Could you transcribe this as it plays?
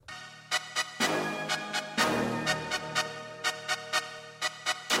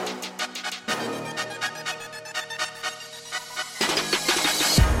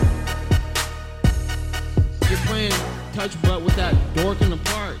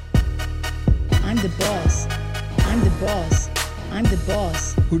boss. I'm the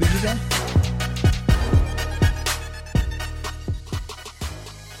boss. Who did you say?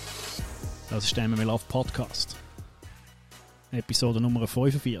 Das ist der MMA Love Podcast. Episode Nummer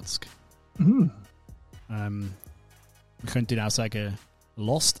 45. Mhm. Man könnte auch sagen,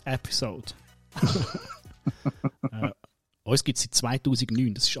 Lost Episode. Uns gibt es seit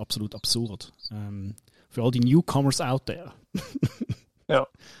 2009, das ist absolut absurd. Für all die Newcomers out there. Ja.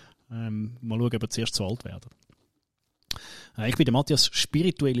 Mal schauen, ob wir zuerst zu alt werden. Ich bin der Matthias,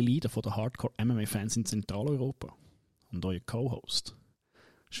 spirituelle Leader von den Hardcore-MMA-Fans in Zentraleuropa. Und euer Co-Host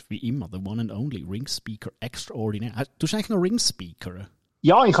ist wie immer the one and only Ring Speaker Extraordinaire. Du hast eigentlich noch Ring Speaker?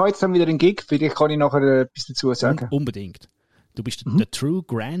 Ja, ich habe jetzt dann wieder einen Gig, vielleicht kann ich nachher etwas dazu sagen. Unbedingt. Du bist der True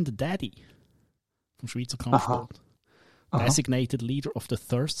Grand Daddy vom Schweizer Kampfsport. Designated Leader of the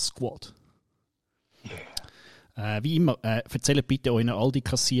Thirst Squad. Wie immer, erzählt bitte euren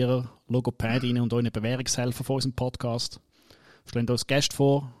Aldi-Kassierer, Logopädinnen und euren Bewährungshelfer von unserem Podcast. Stellt uns Gäste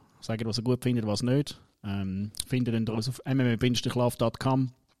vor, sagt, was ihr gut findet, was nicht. Findet ihr uns auf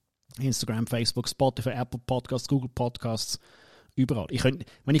mma-love.com, Instagram, Facebook, Spotify, Apple Podcasts, Google Podcasts, überall.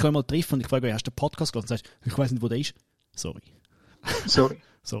 Wenn ich euch mal treffe und ich frage euch, hast du den Podcast gehört und sagst, ich weiss nicht, wo der ist? Sorry, so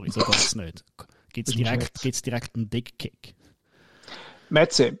geht es nicht. Gibt es direkt einen Dickkick?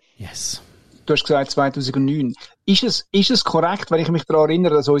 Metze, Yes. du hast gesagt 2009. Ist es korrekt, wenn ich mich daran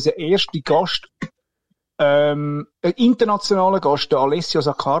erinnere, dass unser erster Gast, ein internationaler Gast, der Alessio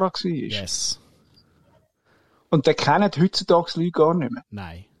Sakara war? Yes. Und den kennen heutzutage die Leute gar nicht mehr.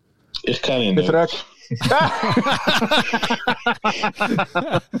 Nein. Ich kenne ihn nicht.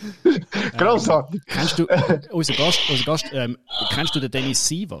 Grossartig. Kennst du, unser Gast kennst du den Dennis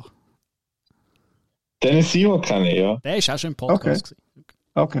Siever? Dennis Siever kenne ich, ja. Der ist auch schon im Podcast gewesen.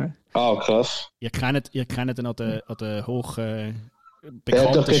 Okay. Ah, krass. Ihr kennt ihn an der hoch Der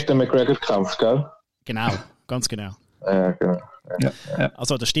hat doch bekannten... gegen den McGregor gekämpft, gell? Genau, ganz genau. Ja, genau. Ja.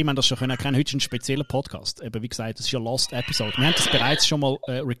 Also der Stimme haben das schon können erkennen. Heute ist ein spezieller Podcast. Eben, wie gesagt, das ist ja Lost Episode. Wir haben das bereits schon mal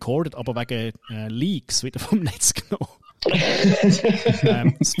recorded, aber wegen Leaks wieder vom Netz genommen.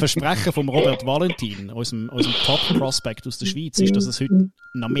 Das Versprechen von Robert Valentin, unserem Top-Prospect aus der Schweiz, ist, dass es heute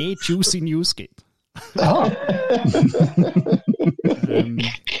noch mehr Juicy News gibt.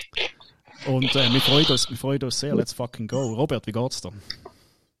 Und wir freuen uns sehr. Let's fucking go. Robert, wie geht's dir?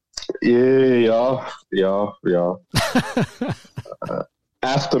 Ja.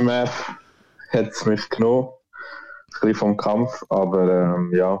 Aftermath hat es mich genommen. Ein bisschen vom Kampf, aber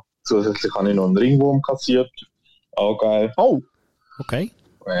ja. Zusätzlich habe ich noch einen Ringwurm kassiert. Auch geil. Oh. Okay.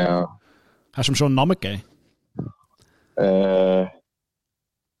 Ja. Hast du ihm schon einen Namen gegeben?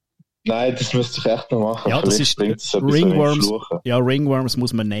 Nein, das müsste ich echt noch machen. Ja, das ist Ringworms. Ja, Ringworms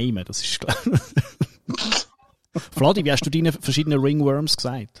muss man nehmen, das ist klar. Vladi, wie hast du deine verschiedenen Ringworms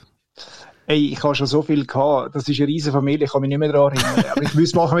gesagt? Hey, ich habe schon so viel gehabt. Das ist eine riesige Familie, ich kann mich nicht mehr daran erinnern. Aber ich würde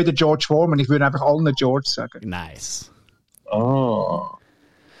es machen wie der George Foreman. Ich würde einfach allen George sagen. Nice. Ah.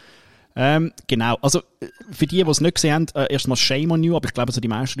 Genau, also für die es nicht gesehen haben, erstmal Shame on you, aber ich glaube, also die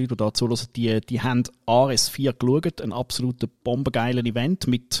meisten Leute, die da zuhören, die haben RS4 geschaut, ein absoluter bombengeiler Event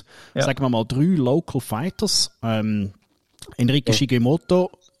mit, sagen wir mal, 3 Local Fighters, Enrique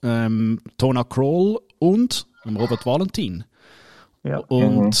Shigemoto, Tona Kroll und Robert Valentin. Ja.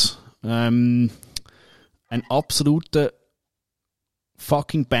 Und ein absoluter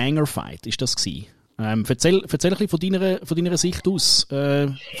fucking Banger-Fight ist das gewesen. Erzähl ein bisschen von deiner Sicht aus,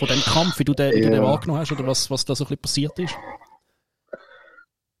 von dem Kampf, wie du den wahrgenommen hast, oder was da so ein bisschen passiert ist.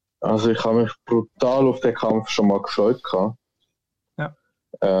 Also ich habe mich brutal auf den Kampf schon mal gefreut. Ja.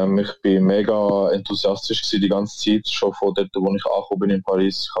 Ich bin mega enthusiastisch gewesen die ganze Zeit, schon von dort, wo ich angekommen bin in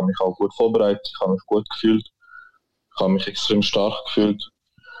Paris. Ich habe mich auch gut vorbereitet, ich habe mich gut gefühlt, ich habe mich extrem stark gefühlt.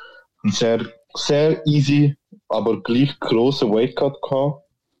 Ein sehr, sehr easy, aber gleich grosser Weightcut gehabt.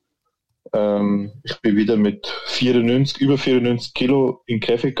 Ich bin wieder mit über 94 Kilo in den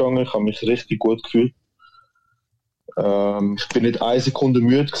Käfig gegangen. Ich habe mich richtig gut gefühlt. Ich bin nicht eine Sekunde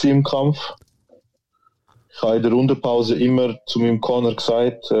müde gewesen im Kampf. Ich habe in der Rundenpause immer zu meinem Corner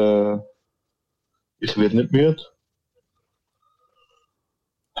gesagt, ich werde nicht müde.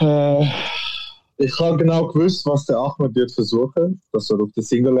 Ich habe genau gewusst, was der Ahmed wird versuchen, dass er auf den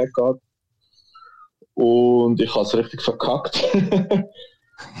Single Leg geht. Und ich habe es richtig verkackt.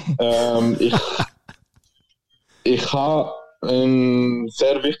 Ich habe einen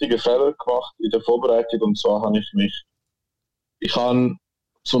sehr wichtigen Fehler gemacht in der Vorbereitung, und zwar habe ich habe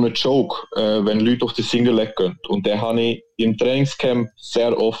so einen Joke, wenn Leute auf den Single Leg gehen, und den habe ich im Trainingscamp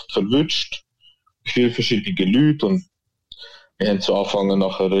sehr oft verwünscht, viele verschiedene Leute, und wir haben so angefangen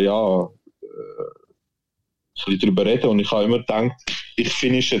nachher, ein bisschen darüber reden, und ich habe immer gedacht, ich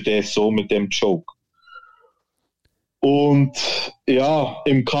finische den so mit dem Joke. Und ja,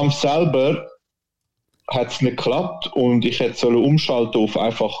 im Kampf selber hat es nicht geklappt und ich hätte umschalten auf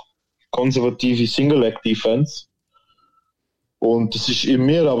einfach konservative Single-Leg-Defense. Und das ist in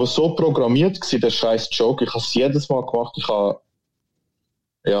mir aber so programmiert gewesen, der scheiß Joke. Ich habe es jedes Mal gemacht. Ich habe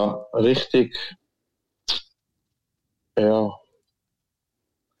richtig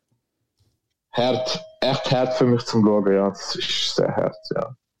hart, echt hart für mich zum Schauen. Ja, das ist sehr hart,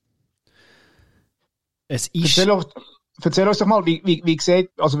 ja. Es ist... Erzähl uns doch mal, wie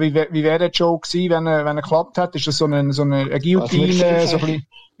wäre der Joke gewesen, wenn er geklappt hat? Ist das so eine Guillotine? Also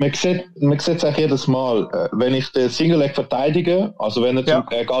man sieht es eigentlich jedes Mal, wenn ich den Single-Leg verteidige, also wenn er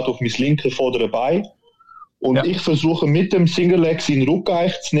geht auf mein linkes vordere Bein und ich versuche mit dem Single-Leg seinen Rücken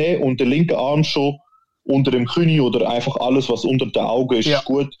eigentlich zu nehmen und den linken Arm schon unter dem Knie oder einfach alles, was unter den Augen ist,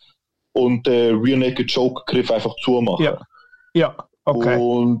 gut und den Rear Naked Choke-Griff einfach zumachen. Ja, okay.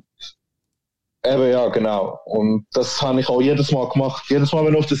 Und eben, ja, genau. Und das habe ich auch jedes Mal gemacht. Jedes Mal,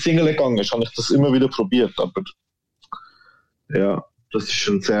 wenn er auf den Single gegangen ist, habe ich das immer wieder probiert. Aber ja, das ist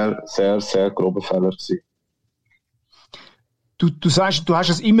ein sehr, sehr, sehr grober Fehler gewesen. Du sagst, du hast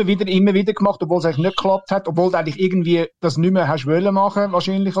es immer wieder gemacht, obwohl es eigentlich nicht geklappt hat, obwohl du eigentlich irgendwie das nicht mehr hast wollen machen,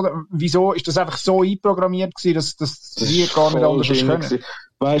 wahrscheinlich, oder? Wieso? Ist das einfach so einprogrammiert gewesen, dass wir gar nicht anders können?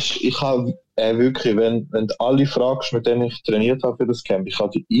 Weißt, ich habe wirklich, wenn du alle fragst, mit denen ich trainiert habe für das Camp, das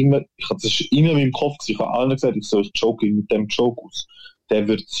ist immer in meinem Kopf gewesen. Ich habe allen gesagt, ich soll Joking mit dem Joke aus. Der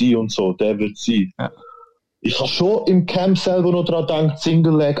wird sie und so, der wird sie. Ja. Ich habe schon im Camp selber noch daran gedacht,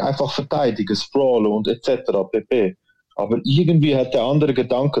 Single Leg einfach verteidigen, sprawlen und etc. pp. Aber irgendwie hat der andere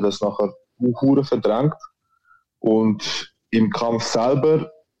Gedanke das nachher hure verdrängt. Und im Kampf selber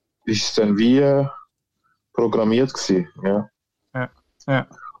ist es dann wie programmiert gewesen. Ja.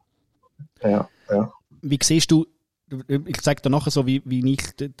 Wie siehst du, ich zeige dir nachher so, wie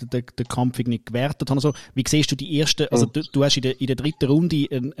ich den Kampf nicht gewertet habe. Also, wie siehst du die erste, also du hast in der dritten Runde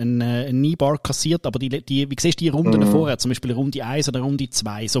einen Kneebar kassiert, aber wie siehst du die Runden vorher, zum Beispiel Runde 1 oder Runde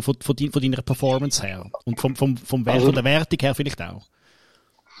 2, so von deiner Performance her und von der Wertung her vielleicht auch?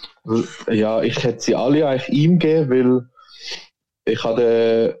 Ja, ich hätte sie alle eigentlich ihm gegeben, weil ich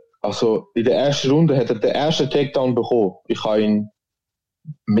hatte, also in der ersten Runde hat er den ersten Takedown bekommen. Ich habe ihn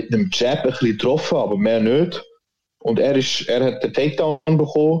mit einem Jab ein bisschen getroffen, aber mehr nicht. Und er hat den Takedown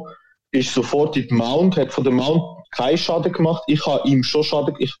bekommen, ist sofort in die Mount, hat von der Mount keinen Schaden gemacht. Ich habe ihm schon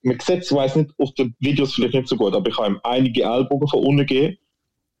Schaden, man sieht es, weiss nicht, auf den Videos vielleicht nicht so gut, aber ich habe ihm einige Ellbogen von unten gegeben,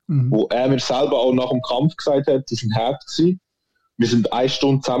 wo er mir selber auch nach dem Kampf gesagt hat, die sind hart gewesen. Wir sind 1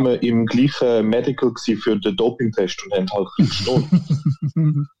 Stunde zusammen im gleichen Medical gewesen für den Dopingtest und haben halt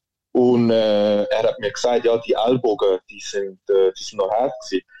gestorben. Und er hat mir gesagt, ja, die Ellbogen, die sind noch hart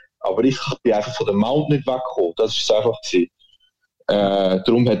gewesen. Aber ich bin einfach von der Mount nicht weggekommen. Das ist es einfach gewesen.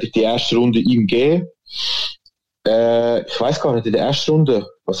 Darum hätte ich die erste Runde ihm gegeben. Ich weiß gar nicht, in der ersten Runde,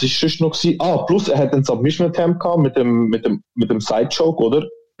 was ist sonst noch gewesen? Plus er hat einen Submission Attempt gehabt mit dem Side Choke, oder?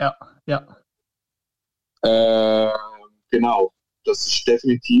 Ja. Genau. Das ist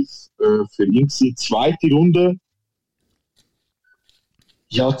definitiv für ihn gewesen. Zweite Runde.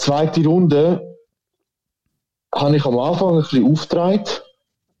 Ja, zweite Runde habe ich am Anfang ein bisschen aufgetragen.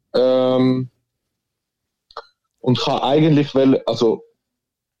 Und ich habe eigentlich, also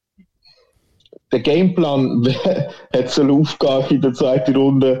der Gameplan hat so eine Aufgabe in der zweiten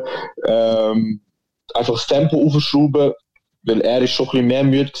Runde, einfach das Tempo aufschrauben, weil er ist schon ein bisschen mehr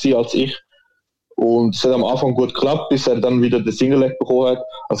müde gewesen als ich. Und es hat am Anfang gut geklappt, bis er dann wieder den Single Leg bekommen hat.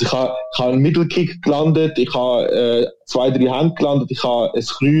 Also ich habe einen Middle Kick gelandet, ich habe 2, 3 Hände gelandet, ich habe ein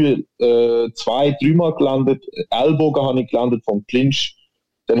Knie 2, 3 Mal gelandet, Ellbogen habe ich gelandet vom Clinch.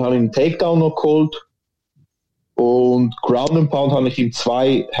 Dann habe ich einen Takedown noch geholt. Und Ground and Pound habe ich ihm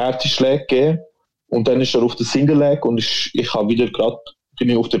 2 harte Schläge gegeben. Und dann ist er auf den Single Leg und ich habe wieder bin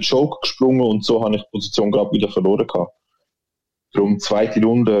ich auf den Choke gesprungen und so habe ich die Position gerade wieder verloren gehabt. Darum zweite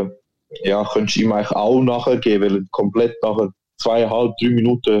Runde, ja, könntest du ihm eigentlich auch nachher geben, weil er komplett nachher 2,5, 3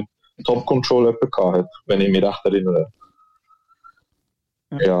 Minuten Top Control gehabt hat, wenn ich mich recht erinnere.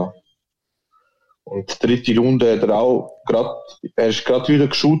 Ja. Und die dritte Runde hat er ist gerade wieder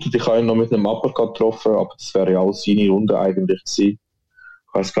geshootet, ich habe ihn noch mit einem Uppercut getroffen, aber das wäre ja auch seine Runde eigentlich gewesen.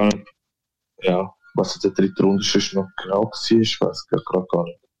 Ich weiß gar nicht, ja, was in der dritten Runde sonst noch genau war, ich weiß gerade gar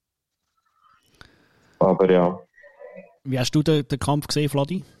nicht. Aber ja. Wie hast du den Kampf gesehen,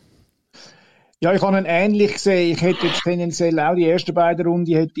 Vladi? Ja, ich habe ihn ähnlich gesehen. Ich hätte jetzt tendenziell auch die ersten beiden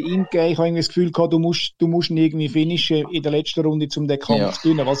Runden hätte ihm gegeben. Ich habe irgendwie das Gefühl gehabt, du musst ihn irgendwie finishen in der letzten Runde, um den Kampf zu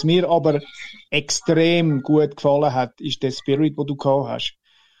gewinnen. Was mir aber extrem gut gefallen hat, ist der Spirit, den du gehabt hast.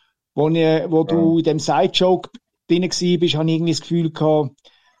 Wo du in dem Side-Choke drin gewesen bist, habe ich irgendwie das Gefühl gehabt,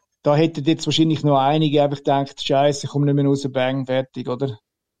 da hätten jetzt wahrscheinlich noch einige einfach gedacht, Scheiße, ich komme nicht mehr raus, bang, fertig, oder?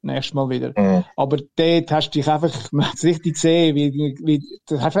 Nächstes Mal wieder. Mhm. Aber dort hast du dich einfach, man hat es richtig gesehen,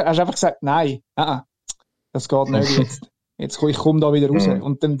 du hast einfach gesagt, nein, das geht nicht jetzt. Ich komme da wieder raus. Mhm.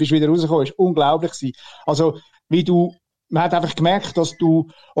 Und dann bist du wieder rausgekommen. Das war unglaublich gewesen. Also, man hat einfach gemerkt, dass du,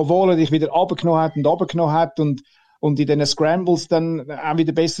 obwohl er dich wieder runtergenommen hat und in diesen Scrambles dann auch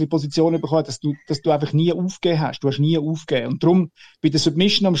wieder bessere Positionen bekommen, dass du einfach nie aufgegeben hast. Du hast nie aufgegeben. Und darum, bei der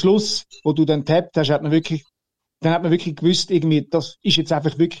Submission am Schluss, wo du dann tappt hast, hat man wirklich gewusst, irgendwie, das ist jetzt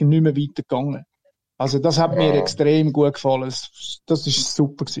einfach wirklich nicht mehr weitergegangen. Also, das hat mir extrem gut gefallen. Das ist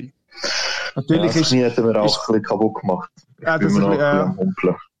super gewesen. Natürlich das Knie hat er mir auch ein bisschen kaputt gemacht. Ja, das ist am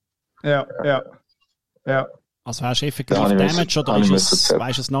Humpeln. Ja. Also hast du effektiv Damage oder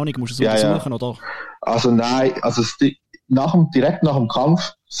weißt du es noch nicht? Musst du es untersuchen, oder? Also nein, direkt nach dem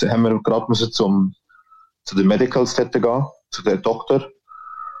Kampf haben wir gerade zu den Medicals gehen, zu dem Doktor.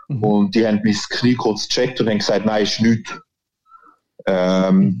 Mhm. Und die haben mein Knie kurz gecheckt und haben gesagt, nein, ist nichts.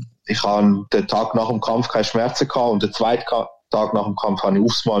 Ich habe den Tag nach dem Kampf keine Schmerzen gehabt und den zweiten Tag nach dem Kampf habe ich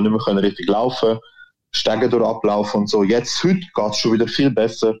aufs Mal nicht mehr richtig laufen, Stege durchlaufen und so. Heute geht es schon wieder viel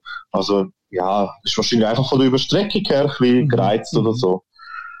besser. Also, ja, ist wahrscheinlich einfach von der Überstreckung her ein bisschen gereizt oder so.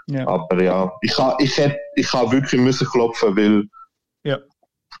 Ja. Aber ja, ich habe wirklich müssen klopfen, weil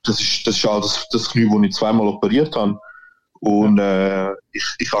das ist auch das Knie, das ich zweimal operiert habe. Und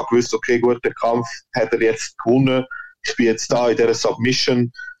ich habe gewusst, okay, gut, der Kampf hat er jetzt gewonnen. Ich bin jetzt da in dieser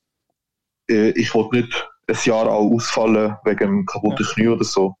Submission. Ich wollte nicht ein Jahr auch ausfallen wegen einem kaputten Knie oder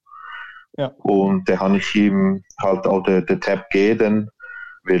so. Ja. Und dann habe ich ihm halt auch den Tap gegeben,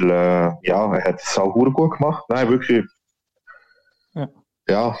 weil er hat es auch gut gemacht. Nein, wirklich.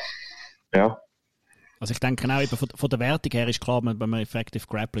 Ja. Also ich denke auch, eben von der Wertung her ist klar, wenn man Effective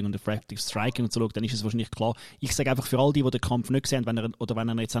Grappling und Effective Striking und so schaut, dann ist es wahrscheinlich klar. Ich sage einfach für all die den Kampf nicht gesehen haben, wenn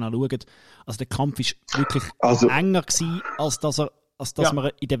er jetzt auch noch schaut, also der Kampf ist wirklich enger gewesen, als dass man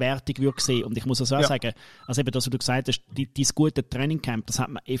in der Wertung würde sehen. Und ich muss also auch sagen, also eben das, was du gesagt hast, dein gute Trainingcamp, das hat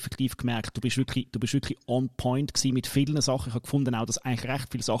man effektiv gemerkt. Du bist wirklich on point gewesen mit vielen Sachen. Ich habe gefunden auch, dass eigentlich recht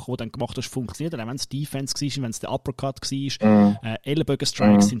viele Sachen, die du dann gemacht hast, funktioniert. Auch wenn es Defense war, wenn es der Uppercut war.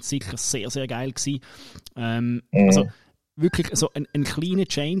 Ellenbogen-Strikes sind sicher sehr, sehr geil gewesen. Also wirklich so ein kleiner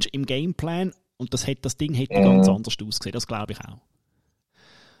Change im Gameplan und das Ding hätte ganz anders ausgesehen. Das glaube ich auch.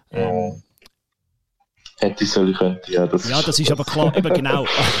 Hätte ich sollen können. Ja, das ist aber klar, eben genau.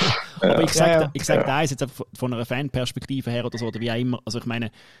 Aber ich sage da jetzt von einer Fanperspektive her oder so, oder wie auch immer. Also ich meine,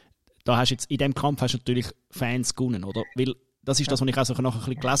 da hast jetzt, in dem Kampf hast du natürlich Fans gewonnen, oder? Weil das ist das, was ich auch so nachher ein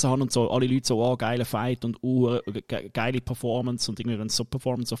bisschen gelesen habe und so, alle Leute so, geiler Fight und geile Performance und irgendwie, wenn du so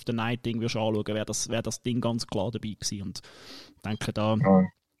Performance of the Night Ding wirst anschauen, wäre das Ding ganz klar dabei gewesen. Und ich denke, da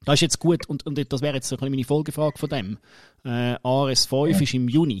ist jetzt gut, und das wäre jetzt so ein bisschen meine Folgefrage von dem. ARS5 ist im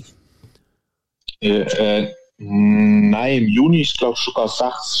Juni. Nein, im Juni ist glaube ich sogar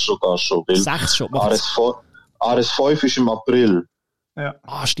 6 sogar schon. 6 schon? ARS5 ist im April. Ja.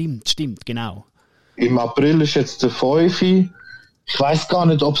 Stimmt, genau. Im April ist jetzt der 5. Ich weiß gar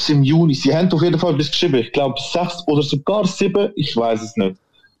nicht, ob es im Juni. Sie haben auf jeden Fall etwas geschrieben. Ich glaube 6 oder sogar 7. Ich weiß es nicht.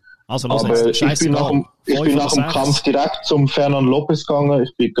 Also aber ich bin nach dem Kampf direkt zum Fernand Lopez gegangen.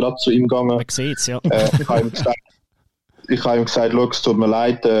 Ich bin gerade zu ihm gegangen. Man sieht's, ja. Ich habe ihm gesagt, schau, es tut mir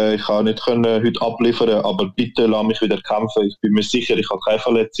leid, ich kann nicht heute abliefern, aber bitte lass mich wieder kämpfen. Ich bin mir sicher, ich habe keine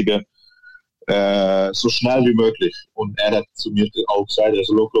Verletzungen. So schnell wie möglich. Und er hat zu mir auch gesagt,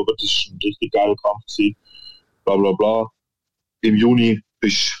 also schau, Robert, das war ein richtig geiler Kampf gewesen. Bla bla bla. Im Juni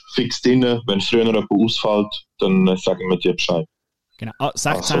bist du fix drin. Wenn früher jemand ausfällt, dann sagen wir dir Bescheid. Genau.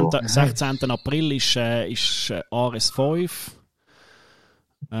 16. April ist ARS5.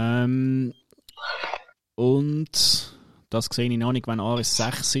 Und das sehe ich noch nicht, wenn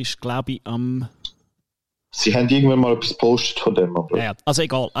ARS6 ist, glaube ich, am... Sie haben irgendwann mal etwas gepostet von dem. Aber ja, also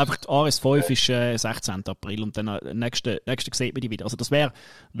egal, einfach ARS5 ist 16. April und dann nächste sieht man die wieder. Also das wäre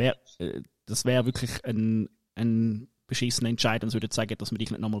wirklich ein beschissener Entscheid, und würde sagen, dass man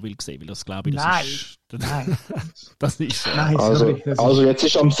dich nicht nochmal sehen will, weil das glaube ich, Nein. Das ist... Also jetzt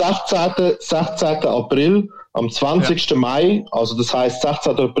ist am 16. April, am 20. Mai, also das heisst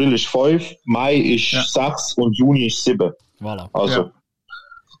 16. April ist 5, Mai ist 6 und Juni ist 7. Voilà. Also,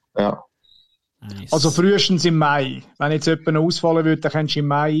 ja. Nice. Also frühestens im Mai. Wenn jetzt jemand ausfallen würde, dann kannst du im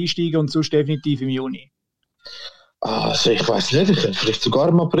Mai einsteigen und sonst definitiv im Juni. Also ich weiß nicht, ich könnte vielleicht sogar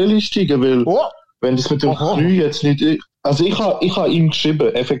im April einsteigen, weil wenn das mit dem Knie jetzt nicht... Also ich habe ihm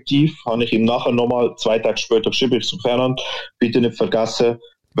geschrieben, effektiv habe ich ihm nachher nochmal 2 Tage später geschrieben, ich zum Fernand, bitte nicht vergessen,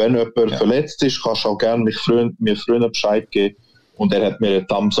 wenn jemand verletzt ist, kannst du auch gerne mir früher Bescheid geben. Und er hat mir einen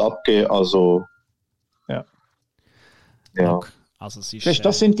Thumbs up gegeben, also... Ja. Also es ist,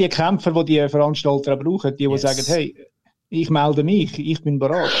 das sind die Kämpfer, die die Veranstalter brauchen, die yes. sagen, hey, ich melde mich, ich bin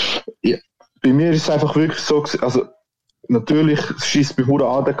bereit. Ja. Bei mir ist es einfach wirklich so, also natürlich schießt mich hure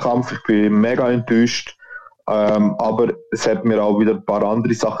an der Kampf, ich bin mega enttäuscht, aber es hat mir auch wieder ein paar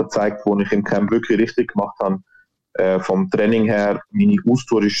andere Sachen gezeigt, wo ich im Camp wirklich richtig gemacht habe. Vom Training her, meine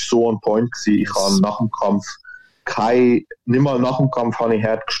Ausdauer ist so on point gewesen. Ich habe nach dem Kampf nicht mal nach dem Kampf habe ich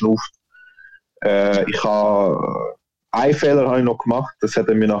hart geschnauft. Ich habe einen Fehler habe ich noch gemacht, das hat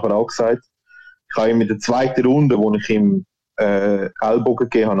er mir nachher auch gesagt. Ich habe ihm in der zweiten Runde, wo ich ihm Ellbogen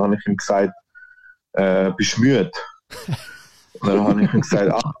gegeben habe ich ihm gesagt, bist du müde? Und dann habe ich ihm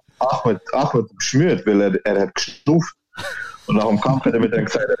gesagt, Ahmed, du bist müde, weil er hat geschnauft. Und nach dem Kampf hat er mir dann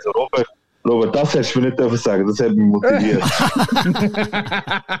gesagt, also, Robert, das hättest du mir nicht dürfen sagen, das hat mich motiviert.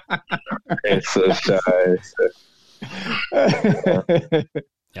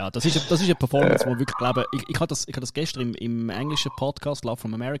 Ja, das ist eine Performance, wo ich wirklich glaube, ich habe das gestern im englischen Podcast Love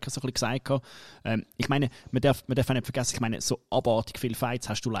from America so ein bisschen gesagt. Ich meine, man darf nicht vergessen, ich meine, so abartig viele Fights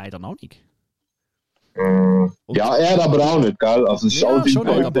hast du leider noch nicht. Ja, er aber auch nicht, gell? Also es ist all die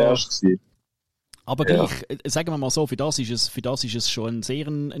Leute der erste. Aber gleich, sagen wir mal so, für das ist es schon ein sehr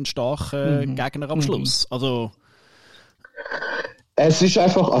ein starker Gegner am Schluss. Also es ist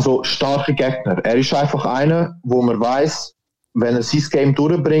einfach, also starker Gegner. Er ist einfach einer, wo man weiß, wenn er sein Game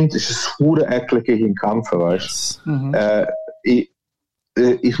durchbringt, ist es hure eklig gegen Kämpfen, weißt du?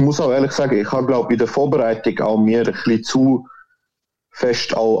 Ich muss auch ehrlich sagen, ich habe, glaube ich, in der Vorbereitung auch mir ein bisschen zu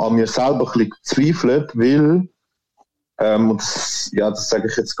fest auch an mir selber ein bisschen gezweifelt, weil, das sage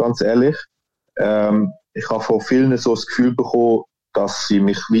ich jetzt ganz ehrlich, ich habe von vielen so das Gefühl bekommen, dass sie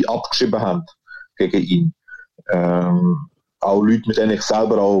mich wie abgeschrieben haben gegen ihn. Auch Leute, mit denen ich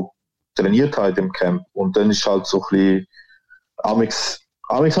selber auch trainiert habe im Camp. Und dann ist halt so ein bisschen, Amix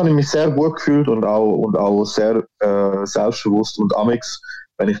habe ich mich sehr gut gefühlt und auch sehr selbstbewusst. Und Amix,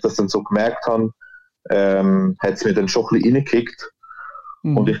 wenn ich das dann so gemerkt habe, hat es mir dann schon ein bisschen reingekickt.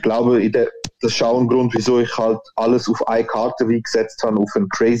 Und ich glaube, das ist auch ein Grund, wieso ich halt alles auf eine Karte wie gesetzt habe, auf einen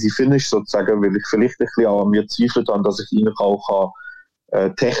crazy Finish sozusagen, weil ich vielleicht ein bisschen auch an mir zweifelt habe, dass ich ihn auch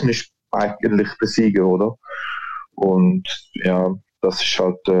technisch eigentlich besiegen, oder? Und ja, das ist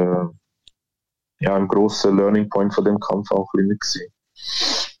halt ein grosser Learning Point von dem Kampf auch ein bisschen gewesen.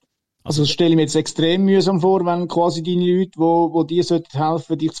 Also das stelle ich mir jetzt extrem mühsam vor, wenn quasi deine Leute, wo dir helfen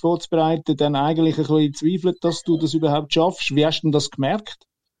sollten, dich vorzubereiten, dann eigentlich ein bisschen zweifeln, dass du das überhaupt schaffst. Wie hast du denn das gemerkt?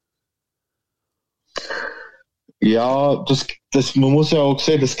 Ja, man muss ja auch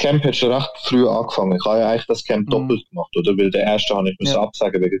sehen, das Camp hat schon recht früh angefangen. Ich habe ja eigentlich das Camp doppelt gemacht, oder? Weil der erste habe ich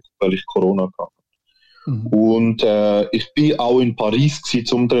absagen, weil ich Corona hatte. Und ich bin auch in Paris gewesen,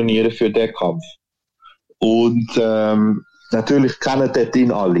 zum Trainieren für den Kampf. Und natürlich kennen dort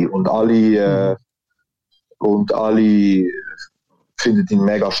ihn alle und alle finden ihn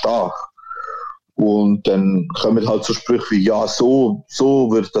mega stark. Und dann kommen halt so Sprüche wie, ja, so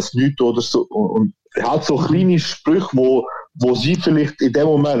wird das nicht oder so. Und er hat so kleine Sprüche, wo sie vielleicht in dem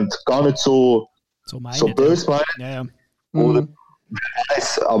Moment gar nicht so böse meinen. Ja. Oder wer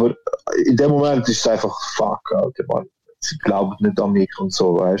weiß, aber in dem Moment ist es einfach fuck, Alter, Mann. Sie glauben nicht an mich und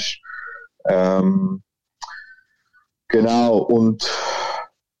so, weißt du. Genau, und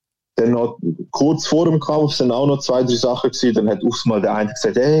dann noch kurz vor dem Kampf sind auch noch 2, 3 Sachen gewesen. Dann hat aufs Mal der eine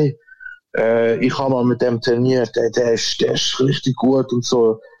gesagt, hey, ich habe mal mit dem trainiert, der ist richtig gut und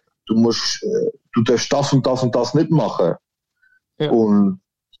so. Du darfst das und das und das nicht machen. Ja. Und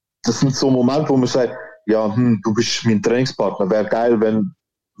das sind so Momente, wo man sagt, ja, du bist mein Trainingspartner. Wäre geil, wenn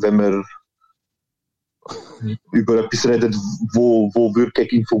wir über etwas reden, wo wir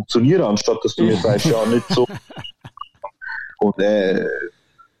gegen ihn funktionieren, anstatt dass du mir sagst, ja, nicht so. Und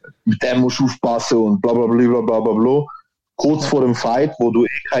mit dem musst du aufpassen und bla bla bla bla bla bla. Kurz vor dem Fight, wo du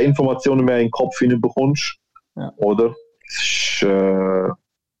keine Informationen mehr in den Kopf hineinbekommst. Ja. Oder? Das ist,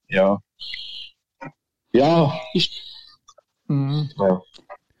 ja.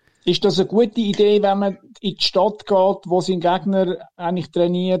 Ist das eine gute Idee, wenn man in die Stadt geht, wo sein Gegner eigentlich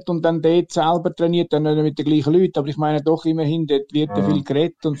trainiert und dann dort selber trainiert, dann nicht mit den gleichen Leuten, aber ich meine doch immerhin, dort wird ja viel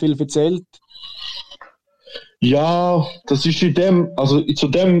geredet und viel erzählt. Ja, das ist in dem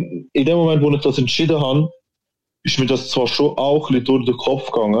Moment, wo ich das entschieden habe, ist mir das zwar schon auch ein bisschen durch den Kopf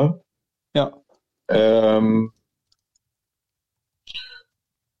gegangen. Ja.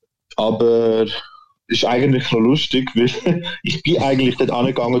 Aber ist eigentlich noch lustig, weil ich bin eigentlich dort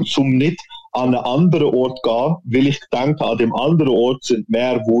angegangen, um nicht an einen anderen Ort zu gehen, weil ich denke, an dem anderen Ort sind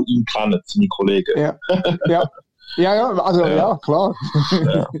mehr, wo ihn kennen, seine Kollegen. Ja, klar. Ja.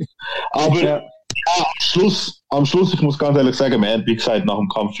 Aber am Schluss, ich muss ganz ehrlich sagen, wir haben, wie gesagt, nach dem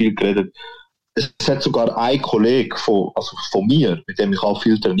Kampf viel geredet. es hat sogar ein Kollege von mir, mit dem ich auch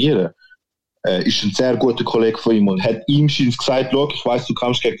viel trainiere, ist ein sehr guter Kollege von ihm und hat ihm schon gesagt, schau, ich weiss, du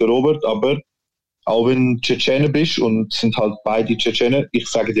kämpfst gegen den Robert, aber auch wenn du Tschetschener bist und sind halt beide Tschetschener, ich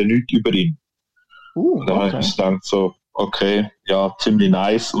sage dir nichts über ihn. Und dann habe ich gedacht so, okay, ja, ziemlich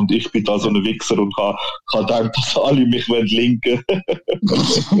nice. Und ich bin da so ein Wichser und kann denken, dass alle mich linken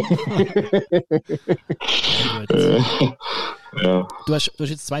ja. Du hast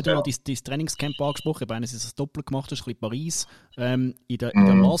jetzt das zweite Mal dein Trainingscamp angesprochen. Bei eines ist es doppelt gemacht, das ist ein bisschen Paris. In der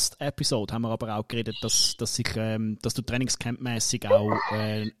Last Episode haben wir aber auch geredet, dass du trainingscampmäßig auch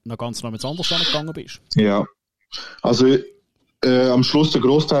noch ganz anders angegangen bist. Ja, also am Schluss der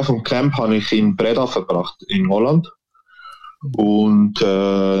Großteil vom Camp habe ich in Breda verbracht, in Holland. Und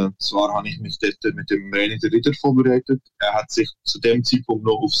zwar habe ich mich dort mit dem René de Ridder vorbereitet. Er hat sich zu dem Zeitpunkt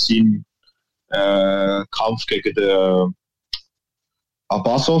noch auf seinen Kampf gegen den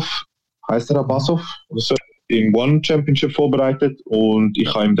Abasov, heißt er Abasov, oder so, im One Championship vorbereitet. Und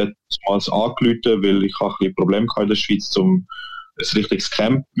ich habe ihm damals angerufen, weil ich ein bisschen Probleme hatte in der Schweiz, um ein richtiges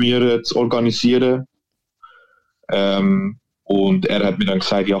Camp mir zu organisieren. Und er hat mir dann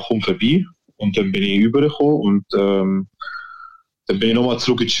gesagt, ja, komm vorbei. Und dann bin ich rübergekommen und dann bin ich nochmal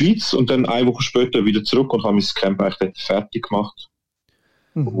zurück in die Schweiz und dann eine Woche später wieder zurück und habe mein Camp eigentlich dort fertig gemacht.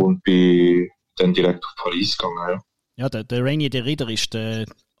 Und bin dann direkt auf Paris gegangen. Ja, der René de Ridder ist der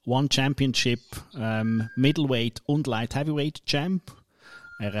One Championship Middleweight und Light Heavyweight Champ.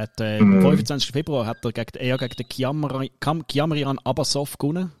 Er hat am 25. Februar hat er gegen den Kiamrian Abasov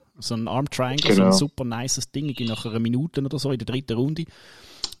gewonnen. So ein Arm Triangle, genau. So ein super nices Ding, nach einer Minute oder so in der dritten Runde.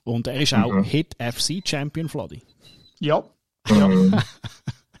 Und er ist auch Hit FC Champion, Vladi. Ja.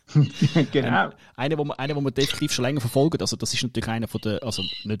 Genau. Einer, wo man definitiv schon länger verfolgt. Also das ist natürlich einer von der, also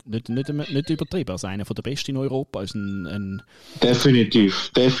nicht übertrieben, also einer von der Besten in Europa. Also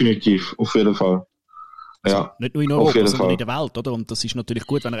Definitiv, auf jeden Fall. Ja, also nicht nur in Europa, sondern in der Welt, oder? Und das ist natürlich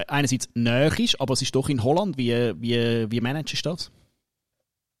gut, wenn er einerseits näher ist, aber es ist doch in Holland. Wie managst du das?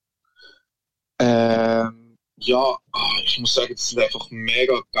 Ja, ich muss sagen, es sind einfach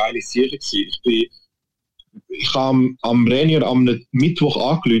mega geile Sachen gewesen. Ich habe am Renier am Mittwoch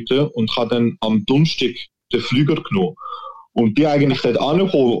angerufen und habe dann am Donnerstag den Flüger genommen. Und bin eigentlich dort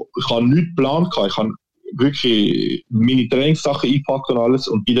angekommen. Ich habe nichts geplant. Ich habe wirklich meine Trainingssachen eingepackt und alles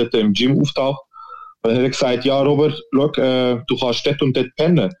und bin dort im Gym auftaucht. Und dann hat er gesagt, ja Robert, schau, du kannst dort und dort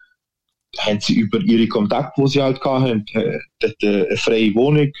pennen. Da haben sie über ihre Kontakte, die sie halt hatten, dort eine freie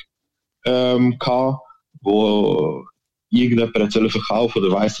Wohnung gehabt, wo irgendjemand hat verkaufen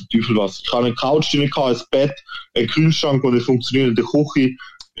oder weiss der Teufel was. Ich habe eine Couch drin, ein Bett, einen Kühlschrank und eine funktionierende Küche.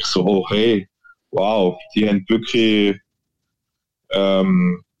 Ich so, oh hey, wow, die haben wirklich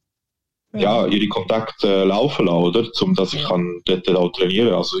ihre Kontakte laufen lassen, oder? Dass ich kann dort auch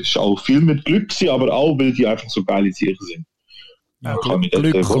trainieren. Also es war auch viel mit Glück gewesen, aber auch, weil die einfach so geile Sachen sind. Ja,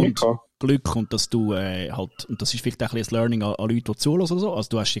 Glück und dass du halt, und das ist vielleicht auch ein bisschen Learning an Leute, die zuhören oder so, also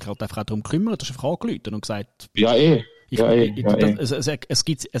du hast dich halt einfach auch darum gekümmert, du hast einfach angerufen und gesagt... Es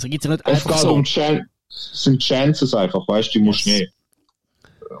gibt ja nicht einfach so... Es sind Chances einfach, weißt du, die musst du nehmen.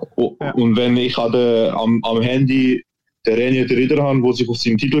 Und wenn ich am Handy den René de Ridder habe, der sich auf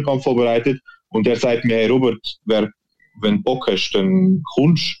seinen Titelkampf vorbereitet und der sagt mir, hey Robert, wenn du Bock hast, dann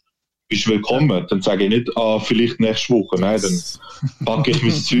kommst bist willkommen. Dann sage ich nicht, vielleicht nächste Woche. Nein, dann packe ich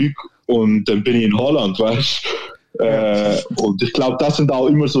mein Zeug und dann bin ich in Holland, weißt du. Und ich glaube, das sind auch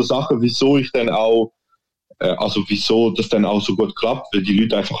immer so Sachen, wieso ich dann auch, wieso das dann auch so gut klappt, weil die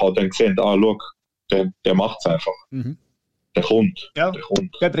Leute einfach auch dann sehen, schau, der macht's einfach. Der kommt. Ja,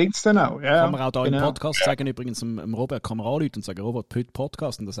 der bringt es dann auch. Ja, kann man auch da im Podcast sagen, übrigens, dem Robert kann man anrufen und sagen, Robert, heute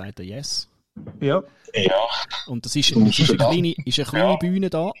Podcast, und dann sagt er yes. Ja. Und das ist eine kleine Bühne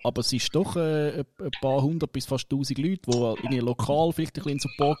da, aber es ist doch ein paar hundert bis fast 1000 Leute, die irgendwie lokal vielleicht ein bisschen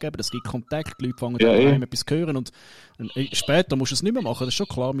Support geben. Es gibt Kontakt, die Leute fangen an etwas zu hören und später musst du es nicht mehr machen, das ist schon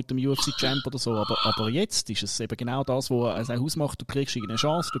klar mit dem UFC-Champ oder so, aber jetzt ist es eben genau das, was es ausmacht. Du kriegst eine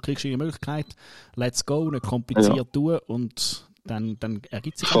Chance, du kriegst eine Möglichkeit, let's go, nicht kompliziert tun und dann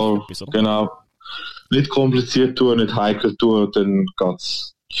ergibt sich etwas, oder? Genau. Nicht kompliziert tun, nicht heikel tun, dann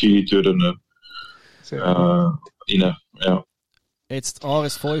geht's viele Türen rein. Ja. Jetzt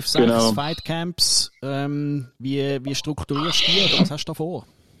ARS5, 6 Fightcamps, wie strukturierst du die oder was hast du da vor?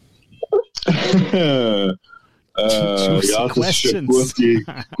 Das ist eine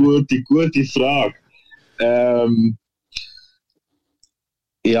gute Frage.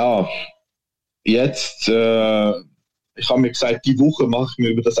 Jetzt, ich habe mir gesagt, die Woche mache ich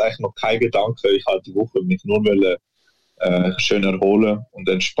mir über das eigentlich noch keine Gedanken. Ich habe die Woche mich nur schön erholen und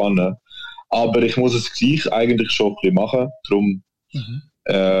entspannen. Aber ich muss es gleich eigentlich schon ein bisschen machen. Darum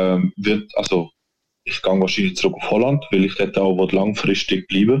ich gehe wahrscheinlich zurück auf Holland, weil ich dort auch langfristig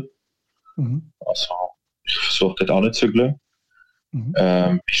bleiben. Also ich versuche dort anzuzügeln.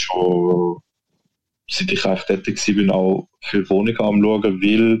 Ich schon, seit ich einfach dort war, bin auch für Wohnungen am Schauen,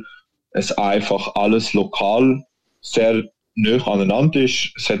 weil es einfach alles lokal sehr nah aneinander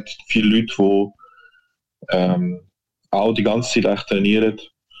ist. Es hat viele Leute, die auch die ganze Zeit echt trainieren.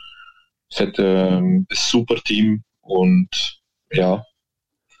 Es hat ein super Team und ja,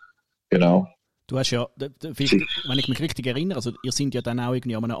 genau. Du hast ja, wenn ich mich richtig erinnere, also ihr seid ja dann auch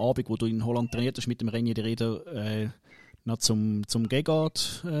irgendwie an einem Abend, wo du in Holland trainiert hast, mit dem René de Reder noch zum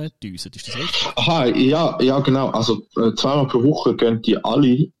Gegard düsen. Ist das richtig? Aha, ja, genau. Also 2-mal pro Woche gehen die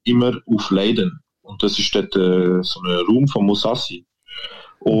alle immer auf Leiden. Und das ist dort so ein Raum von Musasi.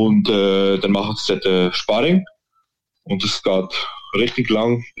 Und dann machen sie dort Sparring. Und es geht richtig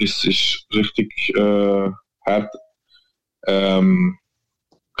lang. Es ist richtig hart.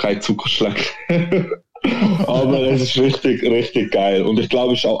 Kein Zuckerschleck. Aber es ist richtig, richtig geil. Und ich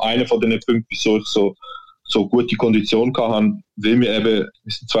glaube, es ist auch einer von den Punkten, wieso ich so gute Kondition hatte, weil wir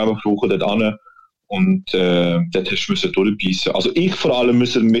sind 2-mal pro Woche dort hin und dort hast du durchbeissen. Also ich vor allem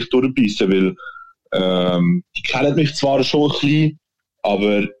müsste mich durchbeissen, weil die kennen mich zwar schon ein bisschen,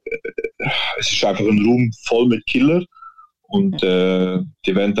 aber es ist einfach ein Raum voll mit Killer und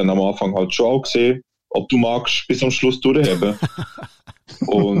die werden dann am Anfang halt schon auch sehen, ob du magst bis am Schluss durchheben.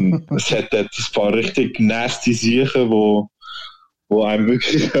 Und es hat dort ein paar richtig nasty Sachen, wo einem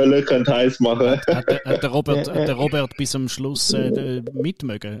wirklich Hölle heiß machen kann. Hat der Robert bis zum Schluss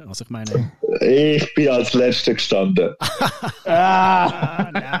mitmögen? Also ich meine... Ich bin als Letzter gestanden.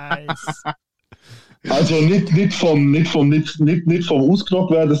 Nice. Also nicht vom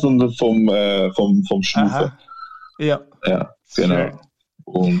ausgenockt werden, sondern vom Stufen. Ja, genau.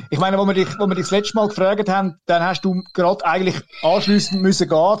 Und ich meine, wo wir dich das letzte Mal gefragt haben, dann hast du gerade eigentlich anschliessend müssen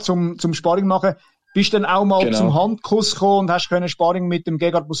gehen, zum Sparring machen. Bist du dann auch mal zum Handkuss gekommen und hast können Sparring mit dem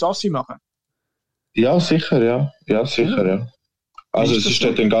Gegard Mousasi machen? Ja, sicher, ja. Also es ist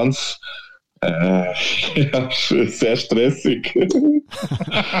dort ein ganz sehr stressig.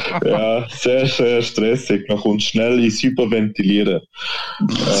 Ja, sehr, sehr stressig. Man kommt schnell ins Hyperventilieren.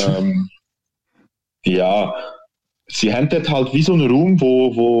 Ja, sie haben dort halt wie so einen Raum,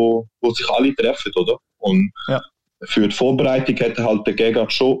 wo sich alle treffen, oder? Und für die Vorbereitung hat halt der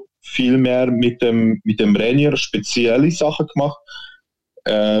Gegard schon viel mehr mit dem Renier spezielle Sachen gemacht,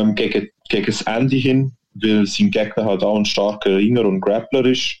 gegen das Ende hin, weil sein Gegner halt auch ein starker Ringer und Grappler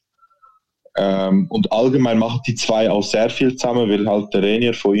ist. Und allgemein machen die zwei auch sehr viel zusammen, weil halt der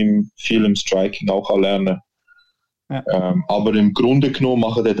Renier von ihm viel im Striking auch lernen. Ja. Aber im Grunde genommen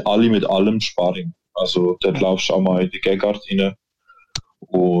machen dort alle mit allem Sparring. Also dort laufst du auch mal in die Gegard rein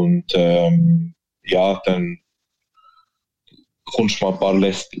und dann kommst du mal ein paar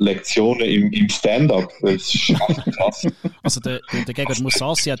Lektionen im Stand-up. Das ist echt krass. Also der Gegard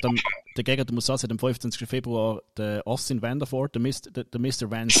Mousasi hat am 25. Februar den Austin Vandervoort, der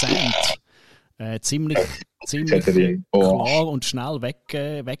Mr. Van Sant, ziemlich klar und schnell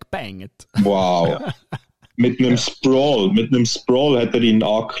wegbangt. Wow. Ja. Mit einem Sprawl hat er ihn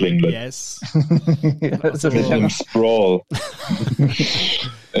angeklingelt. Yes. Also, mit einem Sprawl.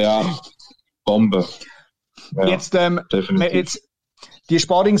 Ja, Bombe. Ja, jetzt die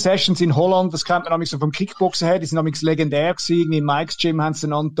Sparring-Sessions in Holland, das kennt man nämlich so vom Kickboxen her, die sind nämlich legendär gewesen. In Mike's Gym haben sie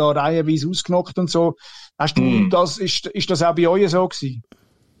einander da reihenweise ausgenockt und so. Hast du ist das auch bei euch so gewesen?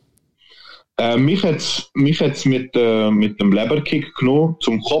 Mich hat's mit dem Leberkick genommen,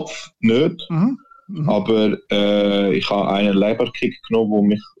 zum Kopf nicht. Aber ich habe einen Leberkick genommen,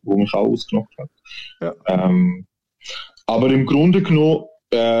 wo mich auch ausgenockt hat. Ja. Aber im Grunde genommen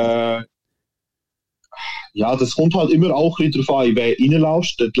das kommt halt immer auch ein bisschen drauf an, wer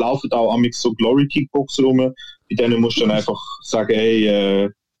reinlaufst. Dort laufen auch so Glory-Kickboxer rum. Bei denen musst du dann einfach sagen, hey,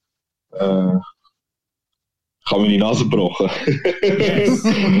 ich habe meine Nase gebrochen. Yes.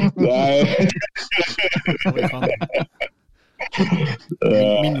 Nein.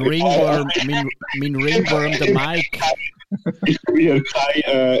 Mein Ringworm, der Mike. Ich probiere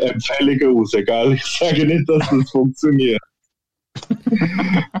keine Empfehlungen raus, gell? Ich sage nicht, dass das funktioniert.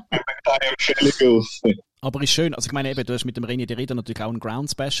 Keine Empfehlungen raus. Aber ist schön, also ich meine eben, du hast mit dem René de Reder natürlich auch einen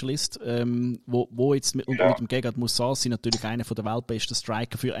Ground Specialist, wo jetzt mit dem Gegard Mousasi natürlich einer der weltbesten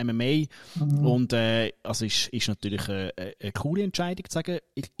Striker für MMA und also ist natürlich eine coole Entscheidung zu sagen,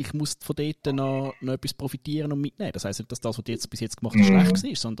 ich muss von dort noch etwas profitieren und mitnehmen. Das heisst nicht, dass das, was du jetzt bis jetzt gemacht hast, schlecht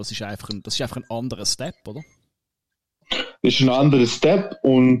war, sondern das ist einfach ein anderer Step, oder? Das ist ein anderer Step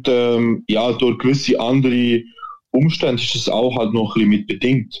und durch gewisse andere Umstände ist es auch halt noch ein bisschen mit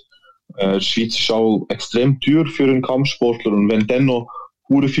bedingt. Die Schweiz ist auch extrem teuer für einen Kampfsportler und wenn du dann noch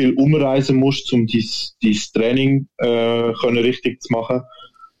hure viel umreisen musst, um dein Training können richtig zu machen.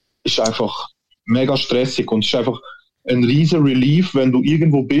 Ist einfach mega stressig und ist einfach ein riesen Relief, wenn du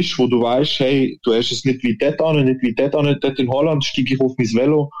irgendwo bist, wo du weißt, hey, du hast es nicht wie dort in Holland steige ich auf mein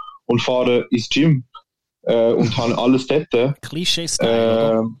Velo und fahre ins Gym und habe alles dort.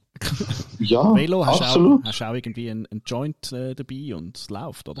 Klischee-Style, oder? Ja, Velo absolut. Hast du auch irgendwie einen Joint dabei und es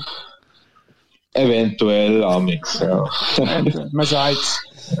läuft, oder? Eventuell amix, ja. Man sagt,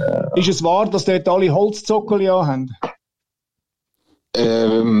 ist es wahr, dass dort alle Holzzockel haben?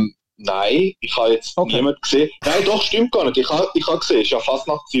 Nein, ich habe jetzt niemand gesehen. Nein, doch, stimmt gar nicht. Ich habe gesehen, es war ja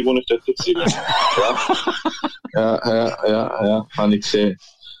Fastnacht, wo ich dort war. Ja, habe ich gesehen.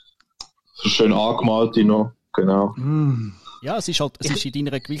 So schön angemalt noch, genau. Ja, es ist in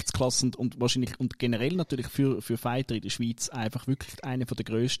deiner Gewichtsklasse und wahrscheinlich und generell natürlich für Fighter in der Schweiz einfach wirklich einer der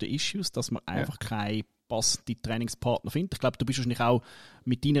grössten Issues, dass man einfach keine passenden Trainingspartner findet. Ich glaube, du bist wahrscheinlich auch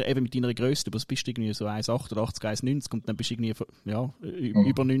mit deiner Größe, du bist irgendwie so 1,88, 1,90 und dann bist du irgendwie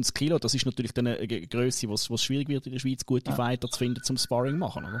über 90 Kilo. Das ist natürlich dann eine Größe, wo es schwierig wird in der Schweiz, gute Fighter zu finden zum Sparring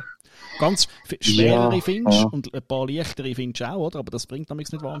machen, oder? Ganz schwerere findest und ein paar leichtere findest du auch, oder? Aber das bringt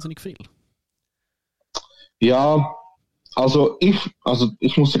nämlich nicht wahnsinnig viel. Ja, also ich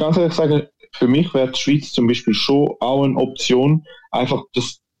muss dir ganz ehrlich sagen, für mich wäre die Schweiz zum Beispiel schon auch eine Option, einfach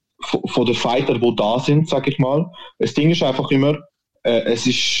das von den Fighter, die da sind, sag ich mal. Das Ding ist einfach immer, du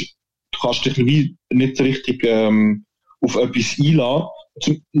kannst dich nicht richtig auf etwas einladen.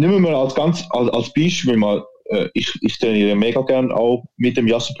 Nehmen wir als Beispiel mal, ich trainiere mega gern auch mit dem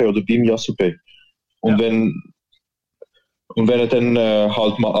Yasupe oder beim Yasupe. Und wenn er dann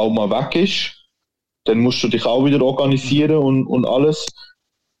halt auch mal weg ist, dann musst du dich auch wieder organisieren und alles.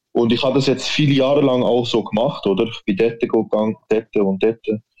 Und ich habe das jetzt viele Jahre lang auch so gemacht, oder? Ich bin dort gegangen, dort und dort.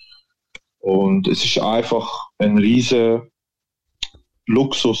 Und es ist einfach ein riesen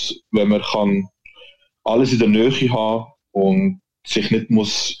Luxus, wenn man kann alles in der Nähe haben und sich nicht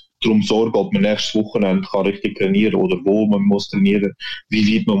muss darum sorgen, ob man nächstes Wochenende kann richtig trainieren oder wo man muss trainieren,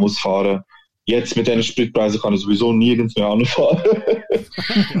 wie weit man muss fahren. Jetzt mit diesen Spritpreisen kann ich sowieso nirgends mehr anfahren.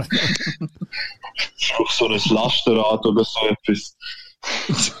 Auf so ein Lastenrad oder so etwas.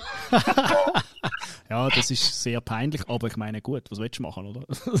 Ja, das ist sehr peinlich, aber ich meine, gut, was willst du machen, oder?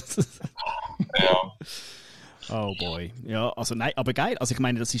 Ja. Oh boy. Ja, also nein, aber geil. Also ich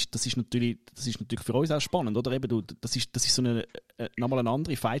meine, das ist natürlich für uns auch spannend, oder? Eben, das ist so nochmal eine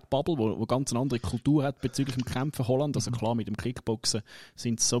andere Fight-Bubble, wo ganz eine andere Kultur hat bezüglich dem Kämpfen. Holland, also klar, mit dem Kickboxen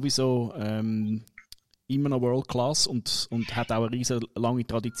sind sie sowieso immer noch World Class und hat auch eine riesen lange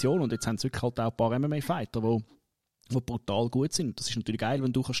Tradition und jetzt haben sie wirklich halt auch ein paar MMA-Fighter, die brutal gut sind. Das ist natürlich geil,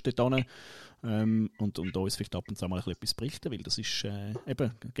 wenn du kannst dort hin und uns vielleicht ab und zu mal etwas berichten, weil das ist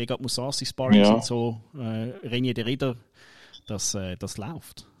eben gegen Musashi Sparring und so Reinier der Ritter, das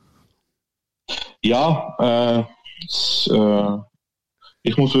läuft. Ja,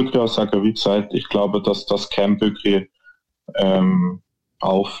 ich muss wirklich auch sagen, wie gesagt, ich glaube, dass das Camp wirklich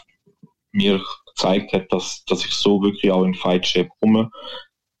auch mir gezeigt hat, dass ich so wirklich auch in Fight Shape komme.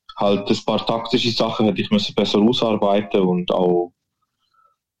 Halt ein paar taktische Sachen hätte ich müssen besser ausarbeiten und auch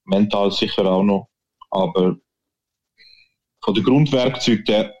mental sicher auch noch. Aber von den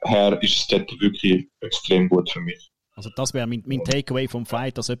Grundwerkzeugen her ist es dort wirklich extrem gut für mich. Also das wäre mein Takeaway vom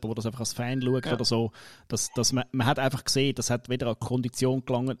Fight, dass jemand, der das einfach als Fan schaut oder so, dass man hat einfach gesehen, das hat weder an Kondition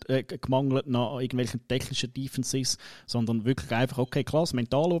gemangelt noch an irgendwelchen technischen Defenses, sondern wirklich einfach, okay, klar, das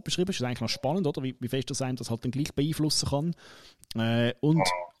Mental, was du beschrieben hast, ist eigentlich noch spannend, oder? Wie fest das einem das halt dann gleich beeinflussen kann.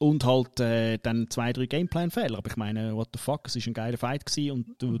 Und halt dann 2-3 Gameplan-Fehler. Aber ich meine, what the fuck, es war ein geiler Fight gewesen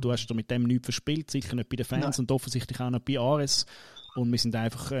und du hast mit dem nichts verspielt, sicher nicht bei den Fans und offensichtlich auch nicht bei Ares. Und wir sind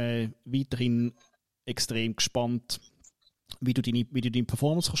einfach weiterhin extrem gespannt, wie du deine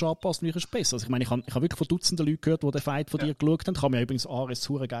Performance kannst anpassen kannst, wie du besser. Also ich meine, ich habe wirklich von Dutzenden Leuten gehört, die den Fight von dir geschaut haben. Ich habe mir übrigens Ares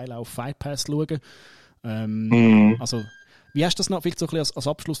hure geil auf Fight Pass schauen. Also, wie hast du das noch, vielleicht so ein bisschen als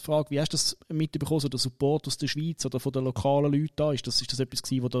Abschlussfrage, wie hast du das mitbekommen, so der Support aus der Schweiz oder von den lokalen Leuten da? Ist das etwas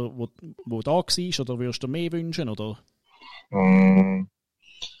gewesen, wo da war oder würdest du mehr wünschen? Oder?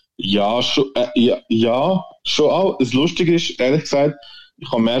 Ja, schon auch. Das Lustige ist, ehrlich gesagt,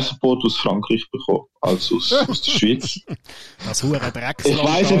 ich habe mehr Support aus Frankreich bekommen als aus der Schweiz. Das hure Drecksland. Ich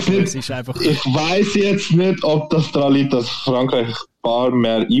weiß jetzt nicht, ob das daran liegt, dass Frankreich ein paar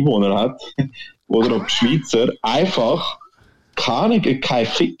mehr Einwohner hat oder ob die Schweizer einfach kein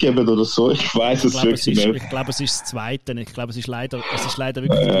Fick geben oder so. Ich weiß es wirklich nicht. Ich glaube, es ist das Zweite. Ich glaube, es ist leider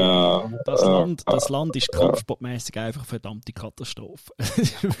wirklich das Land ist kampfsportmäßig einfach eine verdammte Katastrophe.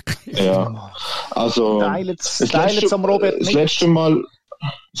 Ja, also Teilet's am Robert das letzte Mal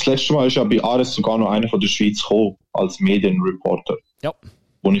ist ja bei Ares sogar noch einer von der Schweiz gekommen, als Medienreporter. Ja.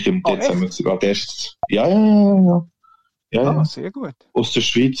 wo ich im Dezember war. Der ist, ja. Ah, sehr gut. Aus der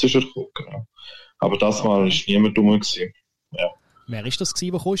Schweiz ist er gekommen, genau. Aber das Mal war niemand dumm gewesen. Ja. Wer ist das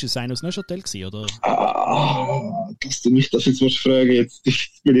gewesen, der kam? Ist es einer aus Neuchâtel gewesen, oder? Dass du mich das jetzt musst fragen, jetzt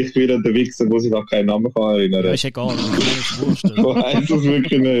bin ich wieder der Wichser, wo ich auch keinen Namen kann erinnern. Ja, ist egal, das ist wurscht. Ich weiß es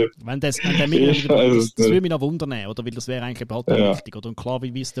wirklich nicht. Wenn der das würde mich noch wundern, oder? Weil das wäre eigentlich halt wichtig. Oder? Und klar,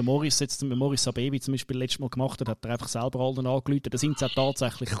 wie es der Morris Abebi zum Beispiel letztes Mal gemacht hat er einfach selber allen angerufen. Da sind sie auch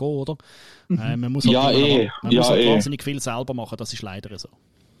tatsächlich gekommen, oder? Man muss halt wahnsinnig viel selber machen, das ist leider so.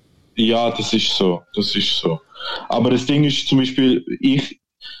 Ja, das ist so. Aber das Ding ist zum Beispiel, ich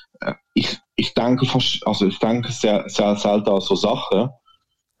denke sehr, sehr selten an so Sachen.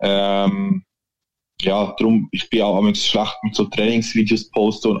 Darum, ich bin auch manchmal schlecht mit so Trainingsvideos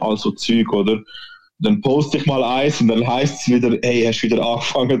posten und all so Zeug, oder? Dann poste ich mal eins und dann heisst es wieder, hey, hast du wieder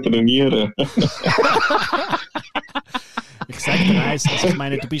angefangen zu trainieren? Ich sage dir eins, also ich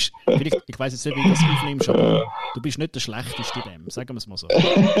meine, du bist, ich weiss jetzt nicht, wie du das aufnimmst, aber du bist nicht der Schlechteste in dem, sagen wir es mal so.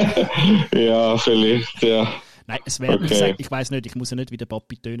 Ja, vielleicht, ja. Nein, es wäre, okay. Ich weiss nicht, ich muss ja nicht wie der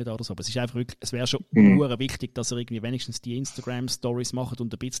Papi tönen oder so, aber es ist einfach wirklich, es wäre schon wichtig, dass er irgendwie wenigstens die Instagram-Stories macht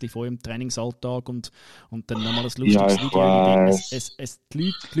und ein bisschen von ihrem Trainingsalltag und dann nochmal ein lustiges Video. Die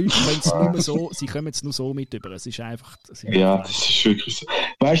Leute können es nur so, sie kommen es nur so mit über. Es ist einfach... das ist wirklich so.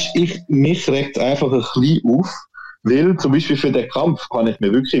 Weißt du, mich regt es einfach ein bisschen auf, weil zum Beispiel für den Kampf kann ich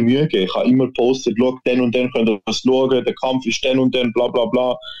mir wirklich Mühe geben. Ich habe immer gepostet, schau, den und den könnt ihr was schauen, der Kampf ist den und den, bla bla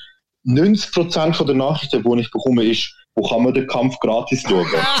bla. 90% von den Nachrichten, die ich bekomme, ist, wo kann man den Kampf gratis schauen?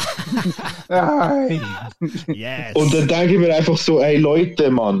 Yes. Und dann denke ich mir einfach so, ey Leute,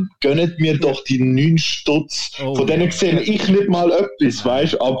 Mann, gönnt mir doch die 9 Stutz. Von denen sehe ich nicht mal etwas,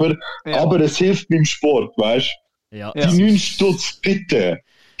 weißt du, aber es hilft mir im Sport, weißt du? Ja. Die 9 Stutz, bitte.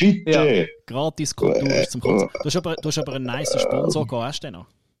 Ja. Gratis Kultur ist zum Kotzen. Du hast aber einen nice Sponsor gehabt, hast du den noch?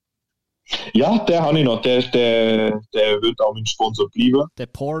 Ja, den habe ich noch. Der wird auch mein Sponsor bleiben. Der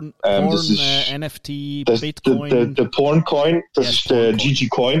Porn NFT, Bitcoin. Der Porn-Coin, das ist der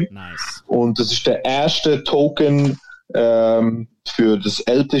GG-Coin. Nice. Und das ist der erste Token für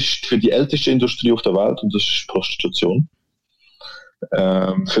die älteste Industrie auf der Welt, und das ist Prostitution.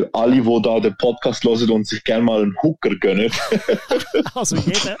 Für alle, die da den Podcast hören und sich gerne mal einen Hooker gönnen. Also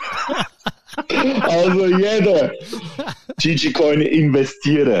jeder. GG-Coin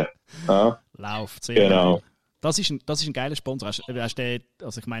investieren. Ja. Läuft, sehr genau. Geil. Das ist ein geiler Sponsor. Den hast du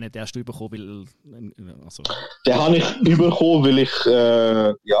bekommen, Den habe ich bekommen, weil ich,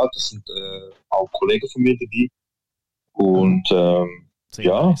 das sind auch Kollegen von mir dabei. Und,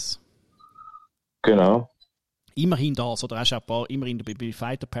 nice. Genau. Immerhin das, oder hast du auch immerhin bei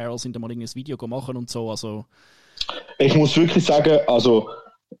Fight Apparel sind da mal ein Video machen und so, also... Ich muss wirklich sagen, also,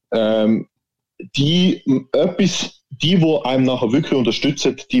 die einem nachher wirklich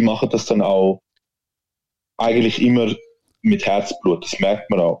unterstützen, die machen das dann auch eigentlich immer mit Herzblut, das merkt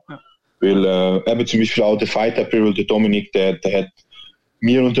man auch. Ja. Weil eben zum Beispiel auch der Fight Apparel, der Dominik, der hat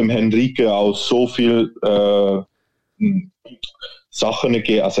mir und dem Henrike auch so viel Sachen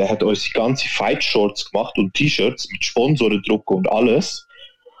gegeben, also er hat uns die ganze Fight-Shorts gemacht und T-Shirts mit Sponsorendruck und alles.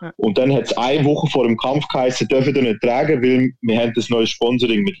 Ja. Und dann hat es eine Woche vor dem Kampf geheißen, dürfen wir nicht tragen, weil wir haben das neue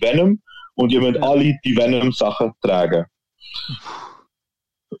Sponsoring mit Venom und ihr müsst alle die Venom-Sachen tragen.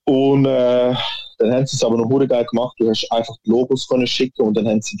 Und dann haben sie es aber noch geil gemacht, du hast einfach die Logos können schicken und dann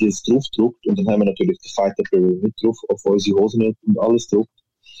haben sie die jetzt drauf gedruckt und dann haben wir natürlich die Fight Apparel mit drauf, auf unsere Hosen und alles drauf.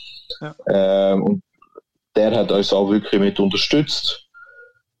 Ja. Und der hat uns auch wirklich mit unterstützt.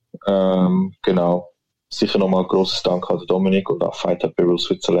 Genau. Sicher nochmal ein grosses Dank an Dominik und auch Fight Apparel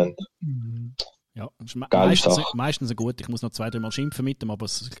Switzerland. Ja, meistens so gut. Ich muss noch 2-3 Mal schimpfen mit ihm, aber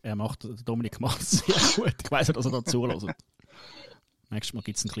Dominik macht es sehr gut. Ich weiss nicht, dass er da zuhört. Nächstes Mal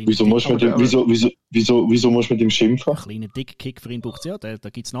gibt es einen kleinen wieso musst du mit ihm schimpfen? Einen kleinen Dick-Kick für ihn braucht es. Ja, da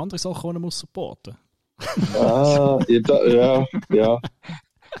gibt es noch andere Sachen, die er muss supporten. Ja.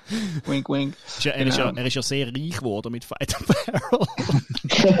 Wink, wink. Er ist ja sehr reich geworden mit Fight Apparel.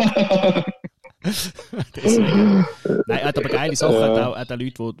 Deswegen. Nein, er hat aber geile Sachen. Er hat auch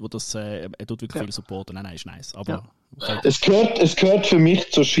Leute, die das tut wirklich viel supporten. Nein, ist nice. Aber es gehört für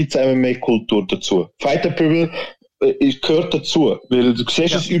mich zur Schweizer MMA-Kultur dazu. Fight Apparel gehört dazu, weil du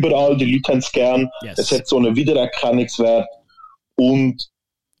siehst es überall, die Leute haben es gern. Yes. Es hat so einen Wiedererkennungswert und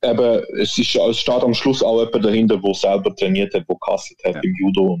eben, es steht am Schluss auch jemand dahinter, der selber trainiert hat, der gehasselt hat im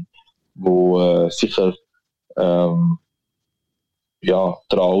Judo und wo sicher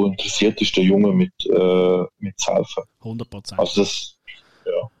daran interessiert ist, der Junge mit zu helfen. 100%. Also das,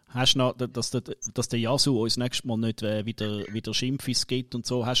 Hast du noch, dass der Yasu uns nächstes Mal nicht wieder Schimpfis gibt und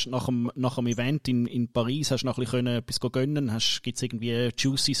so? Hast du nach dem Event in Paris hast du noch ein bisschen etwas gönnen? Gibt es irgendwie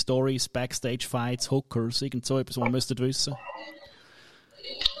juicy Stories, Backstage-Fights, Hookers, irgend so etwas, was wir müsstet wissen?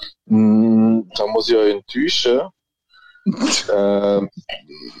 Da muss ich euch enttäuschen.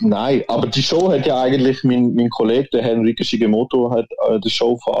 Nein, aber die Show hat ja eigentlich mein Kollege, der Henrique Shigemoto, hat die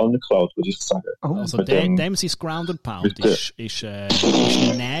Show von allen geklaut, würde ich sagen. Also dem sein Ground and Pound ist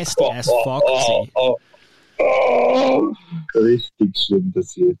nasty as fuck richtig schlimm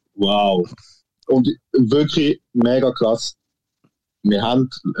das hier. Wow. Und wirklich mega krass. Wir haben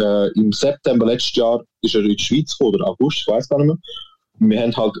im September letztes Jahr ist er in die Schweiz gekommen, oder August, ich weiß gar nicht mehr. Wir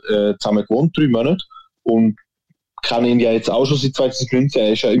haben halt zusammen gewohnt, 3 Monate, und kann ihn ja jetzt auch schon seit 2019,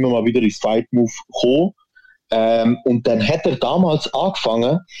 er ist ja immer mal wieder ins Fight Move gekommen. Und dann hat er damals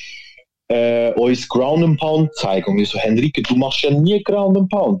angefangen, uns Ground and Pound zu zeigen. Und ich so, Henrique, du machst ja nie Ground and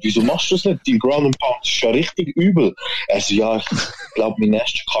Pound. Wieso machst du das nicht? Dein Ground and Pound ist ja richtig übel. Also ja, ich glaube, mein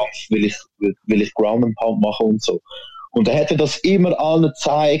nächster Kampf will ich Ground and Pound machen und so. Und er hätte das immer allen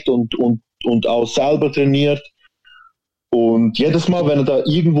gezeigt und auch selber trainiert. Und jedes Mal, wenn er da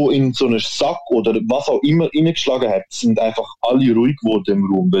irgendwo in so einen Sack oder was auch immer reingeschlagen hat, sind einfach alle ruhig geworden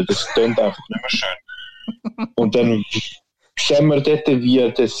im Raum, weil das klingt einfach nicht mehr schön. Und dann sehen wir dort, wie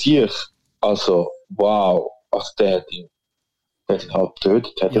er das sieht. Also, wow, was der hat ihn halt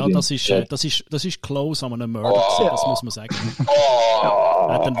getötet. Ja, das ist close an einem Murder, das muss man sagen.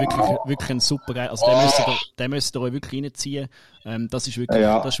 Er hat dann wirklich ein super geil, also den müsst ihr euch wirklich reinziehen. Das ist wirklich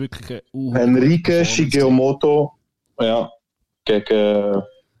ein Henrique Shigemoto. Ja, gegen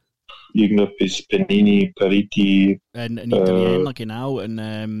irgendetwas, Benini, Pariti. Ein Italiener, genau,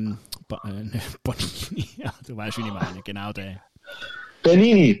 ein Bonini, ja, du weißt, wie ich meine, genau der.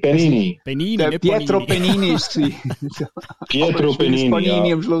 Benini. Der Pietro Benini ist es. Pietro Benini, ja.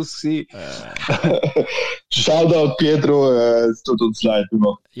 Am Schluss Shoutout Pietro, es tut uns leid.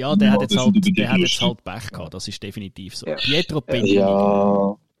 Ja, der hat jetzt halt Pech gehabt, das ist definitiv so. Ja. Pietro Benini.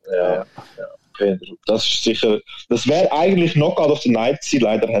 Ja. Das ist sicher, das wäre eigentlich Knockout of the Night gewesen,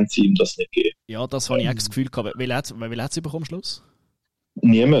 leider haben sie ihm das nicht gegeben. Ja, das habe ich auch das Gefühl gehabt. Wie hat es bekommen am Schluss?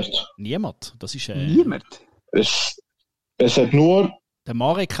 Niemand? Das ist... Niemand? Es hat nur... Der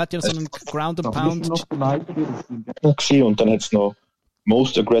Marek hat ja so einen Ground and Pound... Und dann hat es noch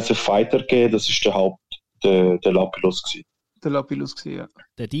Most Aggressive Fighter gegeben, das ist der Lapilus gewesen. Der Lapilus gewesen, ja.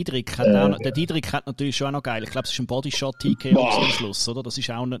 Der Diedrich hat natürlich schon auch noch geil. Ich glaube, es ist ein Bodyshot-TK am Schluss, oder? Das ist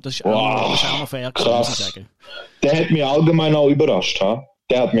auch noch fair, muss ich sagen. Der hat mich allgemein auch überrascht, ha?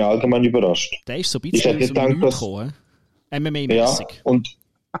 Der ist so ein bisschen aus dem Nichts gekommen, MMA-mäßig. Ja, und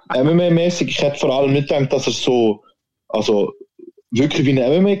MMA-mäßig, ich hätte vor allem nicht gedacht, dass er so, also wirklich wie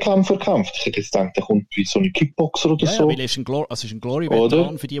ein MMA-Kämpfer kämpft. Ich hätte jetzt gedacht, der kommt wie so ein Kickboxer oder so. Ja, weil er ist ein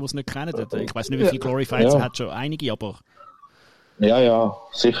Glory-Veteran, für die es nicht kennen. Ich weiß nicht, wie viele Glory-Fights er hat, schon einige, aber... Ja,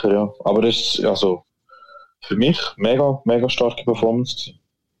 sicher, ja. Aber das ist also für mich mega starke Performance gewesen.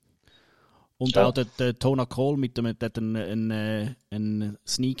 Und auch der Tona Cole mit einem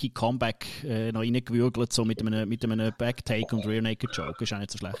sneaky Comeback noch reingewürgelt, so mit einem Backtake und Rear Naked Choke, ist auch nicht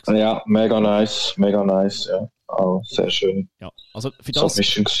so schlecht gewesen. Ja, mega nice, ja. Auch sehr schön. Ja, also für das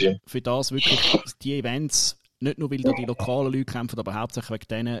wirklich die Events, nicht nur, weil da die lokalen Leute kämpfen, aber hauptsächlich wegen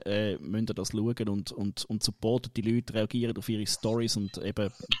denen müsst ihr das schauen und supporten die Leute, reagieren auf ihre Stories und eben...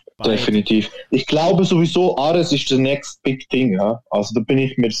 Definitiv. Ich glaube sowieso, Ares ist the next big thing. Ja? Also da bin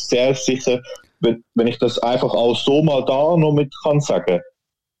ich mir sehr sicher, wenn ich das einfach auch so mal da noch mit kann sagen.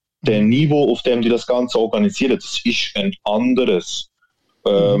 Der Niveau, auf dem die das Ganze organisieren, das ist ein anderes.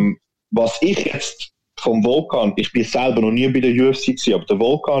 Was ich jetzt vom Volkan, ich bin selber noch nie bei der UFC gewesen, aber der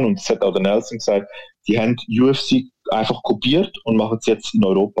Volkan, und das hat auch der Nelson gesagt, die haben UFC einfach kopiert und machen es jetzt in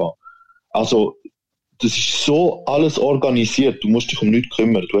Europa. Also, das ist so alles organisiert, du musst dich um nichts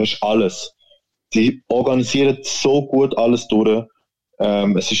kümmern, du hast alles. Die organisieren so gut alles durch.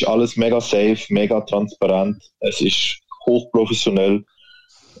 Es ist alles mega safe, mega transparent, es ist hochprofessionell.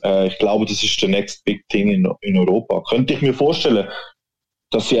 Ich glaube, das ist der next big thing in Europa. Könnte ich mir vorstellen,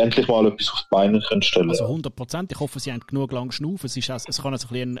 dass sie endlich mal etwas auf die Beine stellen können. Also 100%. Ich hoffe, sie haben genug lang geschnaufen. Es kann also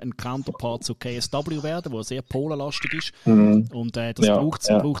ein Counterpart zu KSW werden, der sehr polenlastig ist. Und das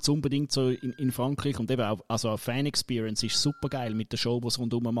braucht es unbedingt so in Frankreich. Und eben auch, also eine Fan-Experience ist super geil mit der Show, die sie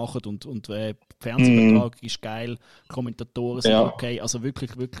rundherum machen. Und Fernsehvertrag ist geil, Kommentatoren sind okay. Also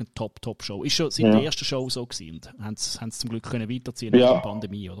wirklich eine Top-Show. Ist schon seit der ersten Show so gewesen. Und haben es zum Glück können weiterziehen nach der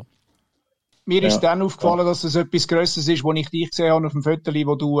Pandemie, oder? Mir ist dann aufgefallen, dass es etwas Grösseres ist, wo ich dich gesehen habe auf dem Foto,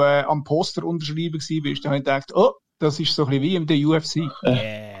 wo du am Poster unterschrieben warst. Da habe ich gedacht, oh, das ist so ein bisschen wie in der UFC.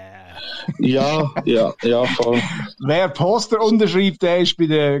 Ja, voll. Wer Poster unterschreibt, der ist bei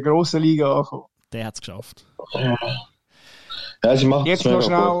der grossen Liga angekommen. Der hat es geschafft. Ja, sie macht Jetzt noch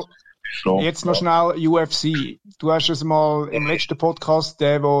schnell UFC. Du hast es mal im letzten Podcast,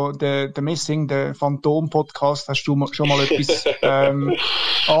 der Missing, der Phantom-Podcast, hast du schon mal etwas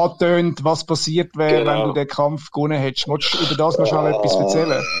angetönt, was passiert wäre, wenn du den Kampf gewonnen hättest. Willst du über das noch schnell etwas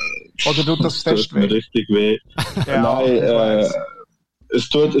erzählen? Oder tut das fest weh? Tut mir richtig weh. Ja, Nein, es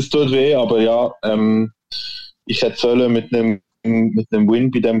tut weh, aber ja, ich hätte sollen mit einem Win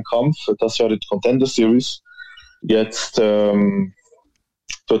bei dem Kampf, das Jahr in der Contender Series. Jetzt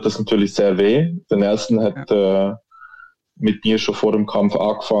tut das natürlich sehr weh. Der Nelson hat mit mir schon vor dem Kampf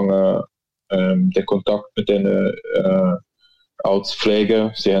angefangen, den Kontakt mit denen auch zu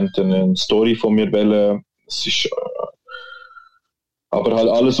pflegen. Sie haben eine Story von mir wollen. Es ist aber halt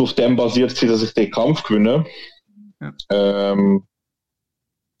alles auf dem basiert, dass ich den Kampf gewinne. Ja.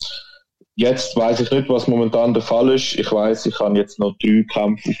 Jetzt weiß ich nicht, was momentan der Fall ist. Ich weiß, ich habe jetzt noch 3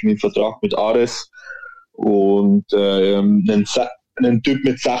 Kämpfe auf meinem Vertrag mit Ares und einen Typ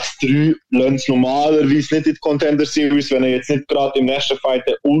mit 6-3 lernt es normalerweise nicht in die Contender Series, wenn er jetzt nicht gerade im nächsten Fight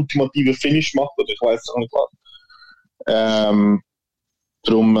den ultimativen Finish macht, oder ich weiß es auch nicht was.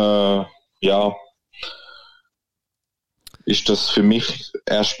 Darum, ist das für mich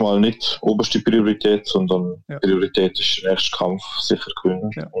erstmal nicht oberste Priorität, sondern Priorität ist der nächste Kampf sicher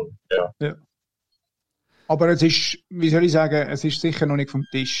gewinnen. Ja. Und, ja. Aber es ist, wie soll ich sagen, es ist sicher noch nicht vom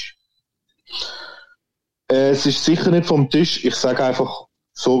Tisch. Es ist sicher nicht vom Tisch. Ich sage einfach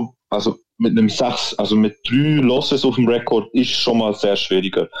so, also mit einem 6, also mit 3 Losses auf dem Rekord ist schon mal sehr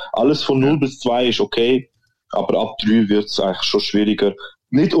schwieriger. Alles von 0 bis 2 ist okay, aber ab 3 wird es eigentlich schon schwieriger.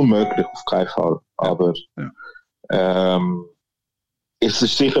 Nicht unmöglich, auf keinen Fall, aber es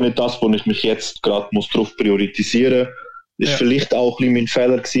ist sicher nicht das, wo ich mich jetzt gerade drauf priorisieren muss. Das war vielleicht auch ein bisschen mein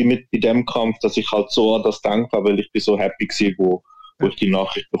Fehler gewesen mit bei dem Kampf, dass ich halt so an das gedacht habe, weil ich bin so happy gewesen, wo ich die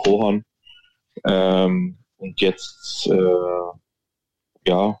Nachricht bekommen habe. Und jetzt,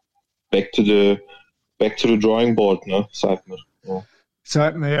 back to the drawing board, ne, sagt man. Ja.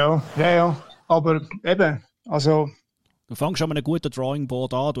 Sagt man, ja. Aber eben, also... Du fängst schon mit einem guten Drawing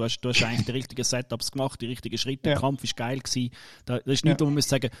Board an, du hast eigentlich die richtigen Setups gemacht, die richtigen Schritte, der Kampf war geil gewesen. Das ist nichts, wo man muss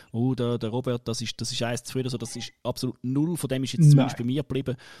sagen, der Robert, das ist eins zu viel, also das ist absolut null, von dem ist jetzt zumindest bei mir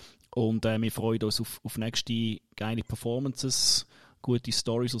geblieben. Und wir freuen uns auf nächste geile Performances, gute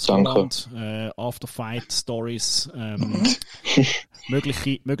Stories aus Holland, After-Fight-Stories,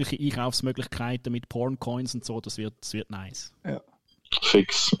 mögliche Einkaufsmöglichkeiten mit Porn-Coins und so, das wird nice. Ja.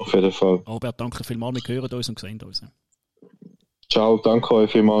 Fix, auf jeden Fall. Robert, danke vielmals, wir hören uns und sehen uns. Ciao, danke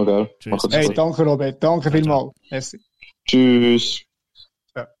euch vielmals, gell? Tschüss. Hey, danke Robert, danke vielmals. Merci. Tschüss.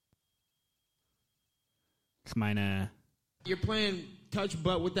 Ja. Ich meine... You're playing touch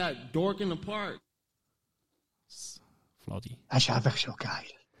butt with that dork in the park. Fladi. Das ist einfach schon geil.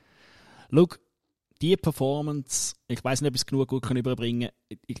 Look, die Performance, ich weiß nicht, ob ich es genug gut überbringen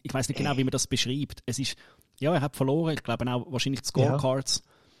kann. Ich weiß nicht genau, wie man das beschreibt. Es ist, ja, er hat verloren, ich glaube auch wahrscheinlich die Scorecards.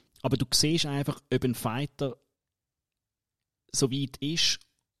 Ja. Aber du siehst einfach, ob ein Fighter so weit ist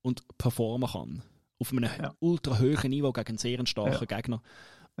und performen kann. Auf einem ultra hohen Niveau gegen einen sehr starken Gegner.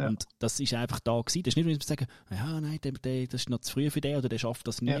 Ja. Und das ist einfach da gewesen. Das ist nicht, wenn wir sagen, nein, das ist noch zu früh für den oder der schafft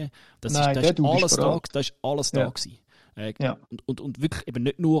das nie. Ja. Das ist alles da gewesen. Und wirklich eben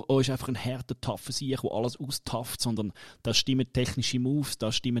nicht nur, ist einfach ein harter, tougher Sieg, der alles austafft, sondern da stimmen technische Moves,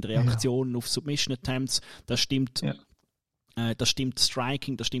 da stimmen Reaktionen auf Submission Attempts, da stimmt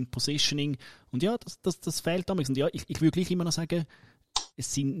Striking, da stimmt Positioning. Und ja, das fehlt damals. Und ja, ich würde gleich immer noch sagen,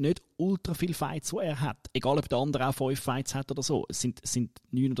 es sind nicht ultra viele Fights, die er hat. Egal, ob der andere auch 5 Fights hat oder so. Es sind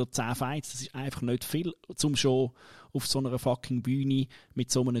 9 oder 10 Fights. Das ist einfach nicht viel, um schon auf so einer fucking Bühne mit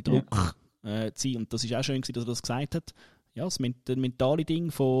so einem Druck zu sein. Und das ist auch schön, dass er das gesagt hat. Ja, das mentale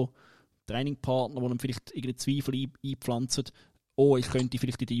Ding von Trainingpartnern, die ihm vielleicht irgendeinen Zweifel einpflanzen. Ich könnte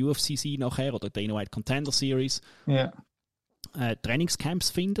vielleicht in der UFC sein nachher oder Dana White Contender Series. Ja.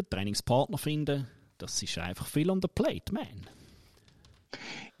 Trainingscamps finden, Trainingspartner finden. Das ist einfach viel on the plate, man.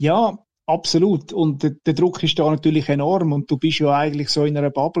 Ja, absolut. Und der Druck ist da natürlich enorm. Und du bist ja eigentlich so in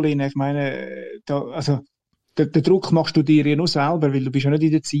einer Bubble. Ich meine, den Druck machst du dir ja nur selber, weil du bist ja nicht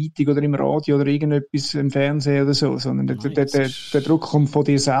in der Zeitung oder im Radio oder irgendetwas im Fernsehen oder so, sondern der Druck kommt von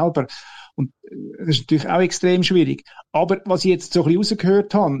dir selber. Und das ist natürlich auch extrem schwierig. Aber was ich jetzt so ein bisschen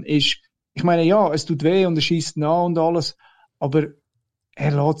rausgehört habe, ist, ich meine, ja, es tut weh und er schießt nach und alles, aber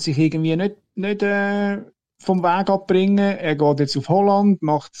er lässt sich irgendwie nicht vom Weg abbringen. Er geht jetzt auf Holland,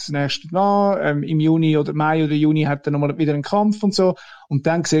 macht das nächste nach. Im Juni oder Mai oder Juni hat er nochmal wieder einen Kampf und so. Und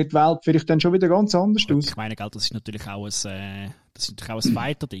dann sieht die Welt vielleicht dann schon wieder ganz anders aus. Ich meine, das ist natürlich auch ein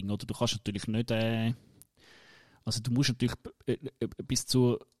Fighter-Ding, oder? Du kannst natürlich nicht, also du musst natürlich bis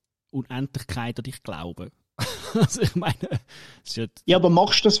zur Unendlichkeit an dich glauben. Also ich meine, ja, aber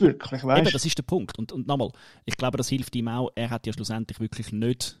machst du das wirklich, weißt du? Eben, das ist der Punkt. Und nochmal, ich glaube, das hilft ihm auch. Er hat ja schlussendlich wirklich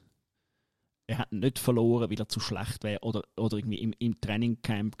nicht verloren, weil er zu schlecht wäre oder irgendwie im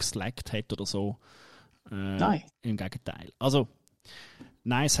Trainingcamp geslackt hat oder so. Nein. Im Gegenteil. Also,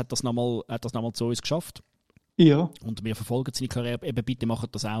 Nice hat das nochmal zu uns geschafft. Ja. Und wir verfolgen seine Karriere. Eben, bitte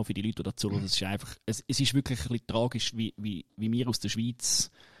macht das auch für die Leute, die dazu hören. Es ist wirklich ein bisschen tragisch, wie wir aus der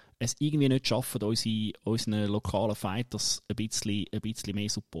Schweiz es irgendwie nicht schaffen, unseren lokalen Fighters ein bisschen mehr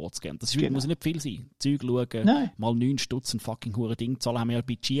Support zu geben. Das muss nicht viel sein. Zeug schauen, mal 9 Stutz ein fucking hure Ding zahlen, haben wir ja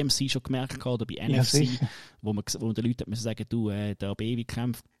bei GMC schon gemerkt oder bei NFC, wo den Leuten müssen sagen, du, der Baby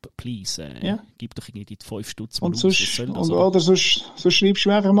kämpft, please, gib doch irgendwie die 5 Stutz mal und aus. Oder sonst schreibst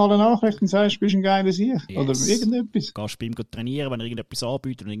du einfach mal eine Nachricht und sagst, bist ein geiler Sieg. Yes. Oder irgendetwas. Gehst bei ihm trainieren, wenn er irgendetwas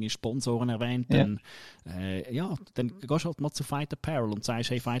anbietet und irgendwie Sponsoren erwähnt, dann gehst du halt mal zu Fight Apparel und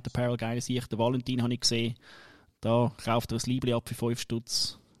sagst, hey, Fight Apparel, geile Sieg, der Valentin habe ich gesehen, da kauft er ein Liebli ab für 5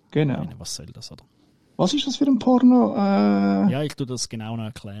 Stutz. Genau. Meine, was soll das, oder? Was ist das für ein Porno? Ja, ich tue das genau noch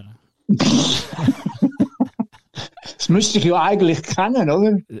erklären. Das müsste ich ja eigentlich kennen,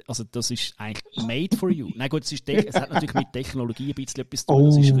 oder? Also das ist eigentlich made for you. Nein gut, es hat natürlich mit Technologie ein bisschen etwas zu tun,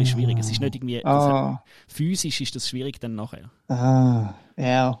 das ist ein bisschen schwierig. Es ist nicht irgendwie, physisch ist das schwierig dann nachher.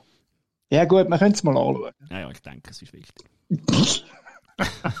 Ja. Ja gut, wir können es mal anschauen. Ja, ich denke, es ist wichtig.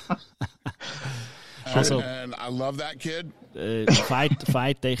 Also, and I love that kid.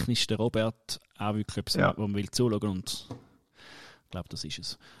 Fight-technisch der Robert auch wirklich etwas, wo man will zuschauen und ich glaube, das ist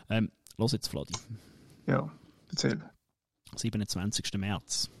es. Los jetzt, Vladi. Ja, erzähl. 27.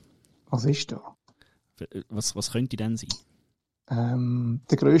 März. Was ist da? Was könnte denn sein?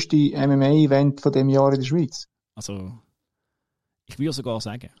 Der grösste MMA-Event von dem Jahr in der Schweiz. Also, ich würde sogar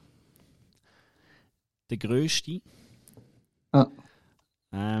sagen, der grösste.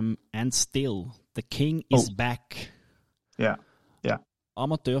 And still, the king is back. Ja.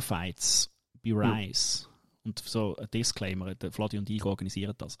 Amateurfights bei Rise. Und so ein Disclaimer, der Vladi und ich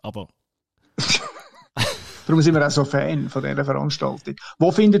organisieren das. Aber darum sind wir auch so Fan von dieser Veranstaltung.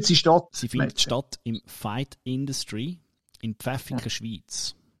 Wo findet sie statt? Sie findet statt im Fight Industry in Pfäffiken,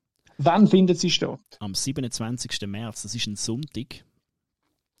 Schweiz. Wann findet sie statt? Am 27. März, das ist ein Sonntag.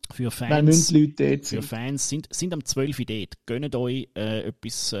 Für Fans, Weil müssen die Leute dort für Fans sind am 12 Uhr dort. Gönnt euch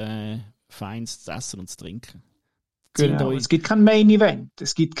etwas Feins zu essen und zu trinken. Genau. Es gibt kein Main Event.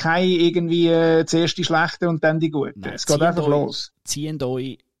 Es gibt kein irgendwie zuerst die Schlechten und dann die Guten. Nein, es geht einfach los. Zieht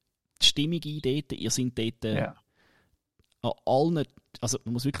euch die Stimmung ein dort. Ihr seid dort an allen, also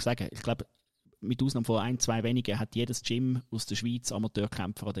man muss wirklich sagen, ich glaube, mit Ausnahme von 1, 2 wenigen hat jedes Gym aus der Schweiz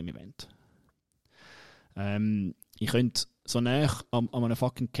Amateurkämpfer an dem Event. Ihr könnt so nah an einem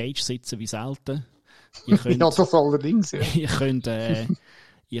fucking Cage sitzen wie selten. Ihr könnt, ja, das allerdings, ja.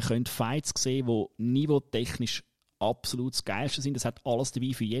 ihr könnt Fights sehen, die niveautechnisch absolut das Geilste sind. Es hat alles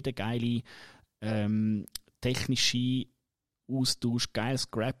dabei für jeden geile technische Austausch, geiles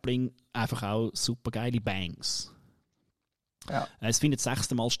Grappling, einfach auch super geile Bangs. Ja. Es findet das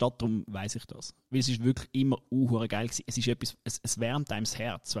 6. Mal statt, darum weiss ich das. Weil es ist wirklich immer geil gewesen. Es ist etwas, es wärmt einem das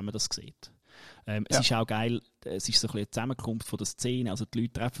Herz, wenn man das sieht. Es ist auch geil, es ist so ein bisschen eine Zusammenkunft von der Szene, also die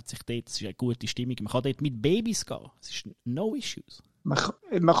Leute treffen sich dort, es ist eine gute Stimmung. Man kann dort mit Babys gehen, es ist no issues.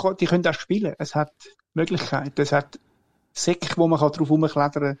 Die können auch spielen, es hat Möglichkeiten, es hat Säcke, wo man drauf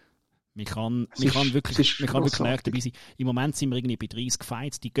herumklettern kann. Man kann wirklich näher dabei sein. Im Moment sind wir irgendwie bei 30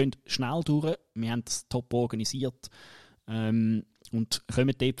 Fights, die gehen schnell durch, wir haben das top organisiert und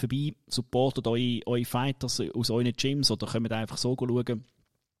kommt dort vorbei, supportet eure Fighters aus euren Gyms oder kommt einfach so schauen.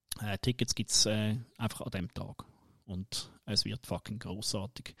 Tickets gibt es einfach an diesem Tag. Und es wird fucking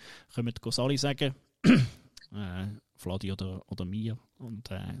grossartig. Kommt alle sagen, Vladi oder mir.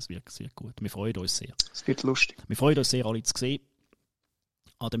 Und es wird sehr gut. Wir freuen uns sehr. Es wird lustig. Wir freuen uns sehr, alle zu sehen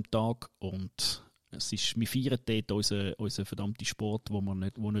an dem Tag. Und wir feiern dort unseren verdammten Sport, wo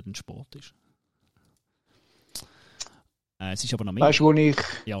nicht ein Sport ist. Es ist aber noch mehr. Weißt du, wo ich...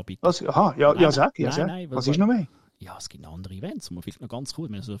 Ja, bitte. Was? Aha, sag. Nein, was ist noch mehr? Ja, es gibt noch andere Events, man vielleicht noch ganz cool,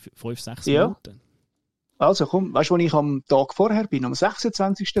 wir haben so 5-6 Ja. Minuten. Also komm, weißt du, wo ich am Tag vorher bin, am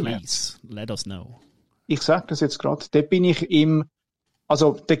 26. März? Please, let us know. Ich sage das jetzt gerade, da bin ich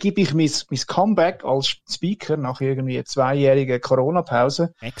da gebe ich mein Comeback als Speaker nach irgendwie 2-jähriger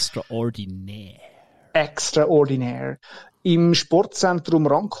Corona-Pause. Extraordinär. Im Sportzentrum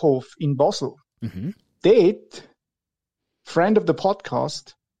Rankhof in Basel. Mhm. dort, Friend of the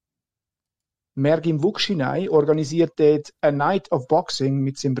Podcast, Mergim Vukshinai organisiert dort a Night of Boxing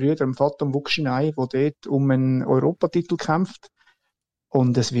mit seinem Bruder, dem Fatom Vukshinai, der dort um einen Europatitel kämpft.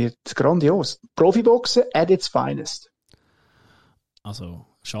 Und es wird grandios. Profiboxen at its finest. Also,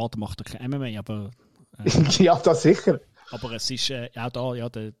 schade macht er kein MMA, aber... ja, das sicher. Aber es ist auch da, ja,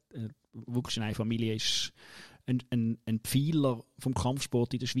 die Vukshinai-Familie ist ein Pfeiler vom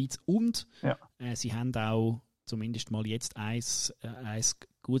Kampfsport in der Schweiz. Und sie haben auch zumindest mal jetzt ein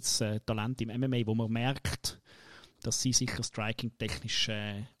gutes Talent im MMA, wo man merkt, dass sie sicher striking-technisch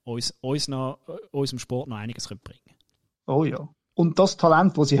unserem Sport noch einiges bringen können. Oh ja. Und das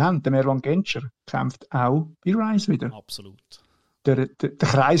Talent, das sie haben, der Merwan Genscher, kämpft auch bei Rise wieder. Absolut. Der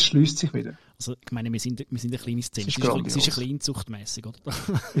Kreis schließt sich wieder. Also, ich meine, wir sind eine kleine Szene. Es ist ein bisschen inzuchtmässig, oder?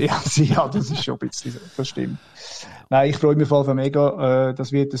 ja, das ist schon ein bisschen so. Das stimmt. Nein, ich freue mich auf jeden Fall mega.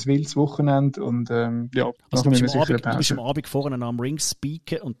 Das wird ein wildes Wochenende. Und ja, also du bist am Abend vorne am Ring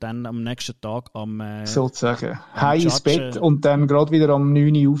speaken und dann am nächsten Tag sozusagen. Heim ins Bett und dann gerade wieder am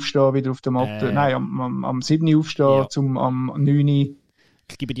 9 Uhr aufstehen, wieder auf der Matte. Nein, am 7 Uhr aufstehen, zum am 9 Uhr.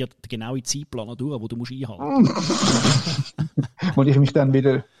 Ich gebe dir den genauen Zeitplan durch, den du musst einhalten musst. Und ich mich dann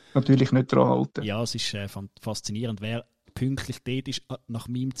wieder natürlich nicht daran halte. Ja, es ist faszinierend, wer pünktlich dort ist nach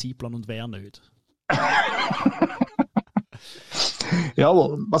meinem Zeitplan und wer nicht.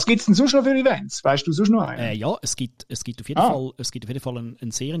 Jawohl. Was gibt es denn sonst noch für Events? Weißt du sonst noch einen? Ja, es gibt auf jeden Fall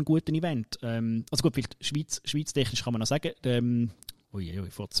einen sehr guten Event. Also gut, Schweiz-technisch kann man noch sagen,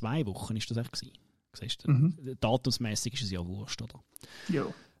 vor 2 Wochen ist das echt gewesen. Siehst du? Datumsmässig ist es ja wurscht, oder? Ja.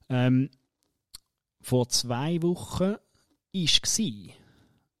 Vor 2 Wochen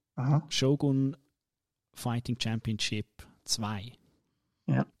war Shogun Fighting Championship 2.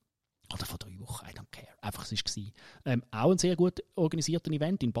 Ja. Oder vor 3 Wochen, I don't care. Einfach, es war. Auch ein sehr gut organisiertes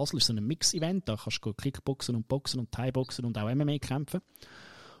Event. In Basel ist so ein Mix-Event. Da kannst du Kickboxen und Boxen und Thai-Boxen und auch MMA kämpfen.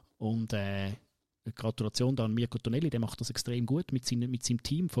 Und Gratulation an Mirko Tonelli, der macht das extrem gut mit seinem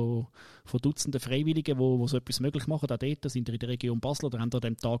Team von Dutzenden Freiwilligen, die so etwas möglich machen. Auch dort sind wir in der Region Basel, da haben wir an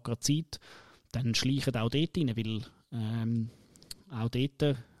diesem Tag gerade Zeit. Dann schleichen auch dort rein, weil auch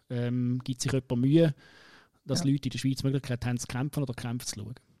dort gibt sich jemand Mühe, dass Leute in der Schweiz die Möglichkeit haben, zu kämpfen oder Kämpfe zu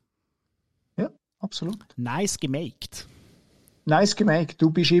schauen. Ja, absolut. Nice gemaked. Nice gemaked. Du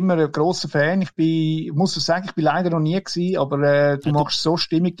bist immer ein grosser Fan. Ich muss sagen, ich bin leider noch nie gewesen, aber du machst so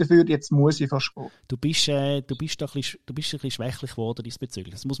Stimmung dafür, jetzt muss ich fast gehen. Du bist ein bisschen schwächlich geworden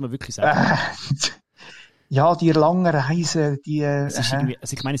diesbezüglich. Das muss man wirklich sagen. Ja, die langen Reisen, die... Es ist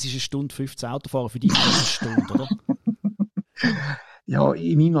ich meine, es ist 1 Stunde 15 Autofahren, für dich ist es eine Stunde, oder? Ja,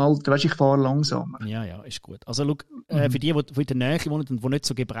 in meinem Alter, weißt du, ich fahre langsamer. Ja, ist gut. Also, schau, für die in der Nähe wohnen und die nicht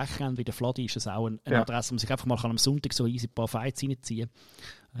so Gebrechen haben wie der Fladi, ist es auch eine Adresse, wo man sich einfach mal am Sonntag so easy ein paar Fights reinziehen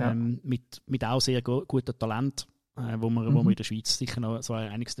kann. Mit auch sehr gutem Talent, wo man in der Schweiz sicher noch so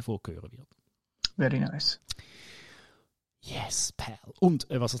einiges davon hören wird. Very nice. Yes, pal. Und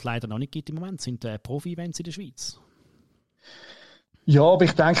was es leider noch nicht gibt im Moment, sind Profi-Events in der Schweiz. Ja, aber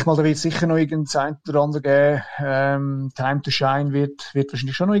ich denke mal, da wird sicher noch irgendein oder andere geben. Time to Shine wird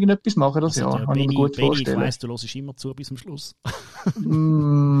wahrscheinlich schon noch irgendetwas machen das Jahr. Kann ich mir gut vorstellen. Ich weiss, du hörst immer zu bis zum Schluss.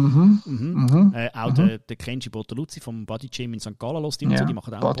 Auch der Kenji Bortoluzzi vom Body Gym in St. Gallen hört immer zu. Die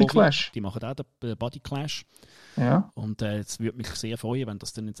machen auch Body Clash. Die machen auch den Body Clash. Ja. Und es würde mich sehr freuen, wenn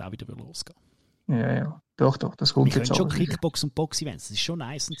das dann jetzt auch wieder losgeht. Ja. Doch, das kommt jetzt auch. Wir können schon Kickbox- und Box-Events, das ist schon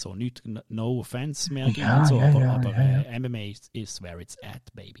nice und so. Nicht, no offense mehr und so, aber MMA is where it's at,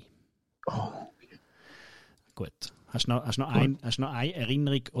 baby. Oh. Gut. Hast du noch eine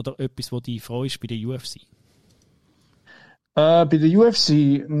Erinnerung oder etwas, wo dich freust bei der UFC? Bei der UFC,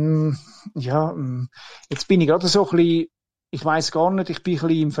 jetzt bin ich gerade so ein bisschen, ich weiss gar nicht, ich bin ein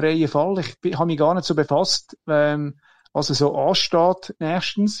bisschen im freien Fall. Ich habe mich gar nicht so befasst, was so ansteht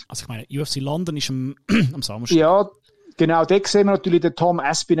nächstens. Also ich meine, UFC London ist am Samstag. Ja, genau, dort sehen wir natürlich den Tom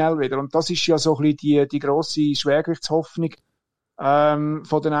Aspinall wieder. Und das ist ja so ein bisschen die grosse Schwergewichtshoffnung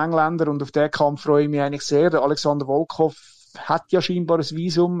von den Engländern. Und auf den Kampf freue ich mich eigentlich sehr. Der Alexander Volkov hat ja scheinbar ein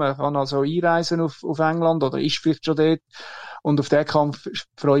Visum. Er kann also einreisen auf England oder ist vielleicht schon dort. Und auf den Kampf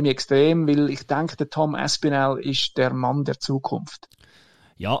freue ich mich extrem, weil ich denke, der Tom Aspinall ist der Mann der Zukunft.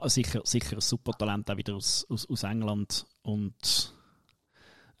 Ja, sicher ein super Talent auch wieder aus England. Und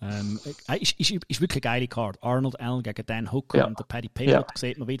ist wirklich eine geile Card. Arnold Allen gegen Dan Hooker und der Paddy Pimblett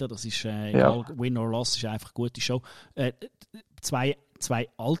sieht man wieder. Das ist Win or Loss, ist einfach eine gute Show. Zwei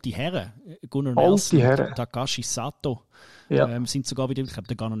alte Herren, Gunnar Nelson und Takashi Sato, sind sogar wieder, ich glaube,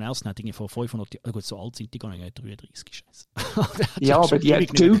 der Gunnar Nelson hat vor 500 Jahren, gut, so alt sind die gar nicht, 33, scheiße. Ja, aber die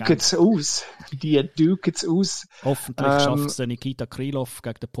duken es aus. Hoffentlich schafft es der Nikita Krylov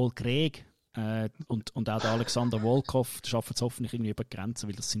gegen den Paul Craig. Und auch der Alexander Volkov schafft es hoffentlich irgendwie über die Grenzen,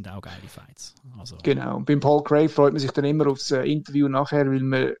 weil das sind auch geile Fights. Also, genau. Und beim Paul Craig freut man sich dann immer aufs Interview nachher, weil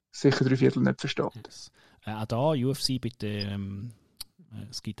man sicher 3/4 nicht versteht. yes. Auch da, UFC, bitte,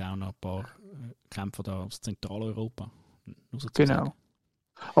 es gibt auch noch ein paar Kämpfer da aus Zentraleuropa. Nur so zu Genau. sagen.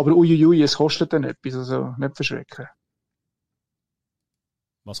 Aber uiuiui, es kostet dann etwas, also nicht verschrecken.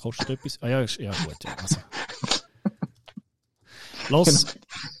 Was kostet etwas? Ah ja, ja gut. Ja, also. Los,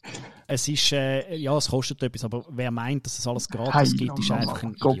 es ist, ja, es kostet etwas, aber wer meint, dass es alles gratis gibt, ist einfach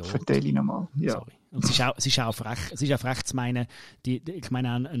ein Gott, Idiot. vertell ich nochmal. Ja. Sorry. Und es ist auch frech. Es ist auch frech zu meinen, ich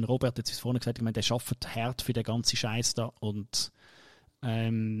meine, ein Robert hat es vorhin gesagt, ich meine, der arbeitet hart für den ganzen Scheiß da und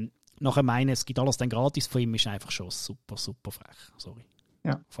nachher meinen, es gibt alles dann gratis von ihm, ist einfach schon super, super frech. Sorry.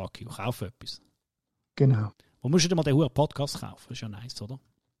 Ja. Fuck you, kauf etwas. Genau. Wo musst du dir mal den hohen Podcast kaufen? Das ist ja nice, oder?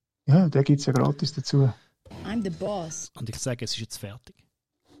 Ja, der gibt es ja gratis dazu. I'm the boss. Und ich sage, es ist jetzt fertig.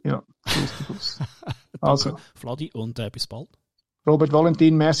 Ja, so ist der Bus. Also, Vladi und bis bald. Robert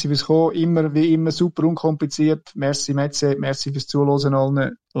Valentin, merci fürs Kommen. Immer, wie immer, super unkompliziert. Merci Metze, merci fürs Zuhören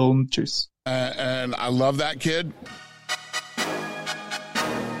allen und tschüss. And I love that kid.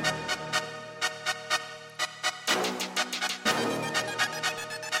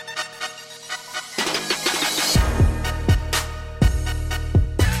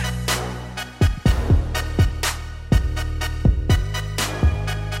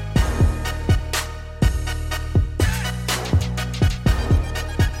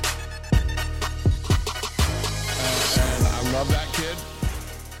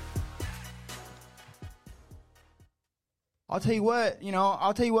 I'll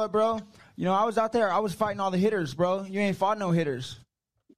tell you what, bro. I was out there, I was fighting all the hitters, bro. You ain't fought no hitters.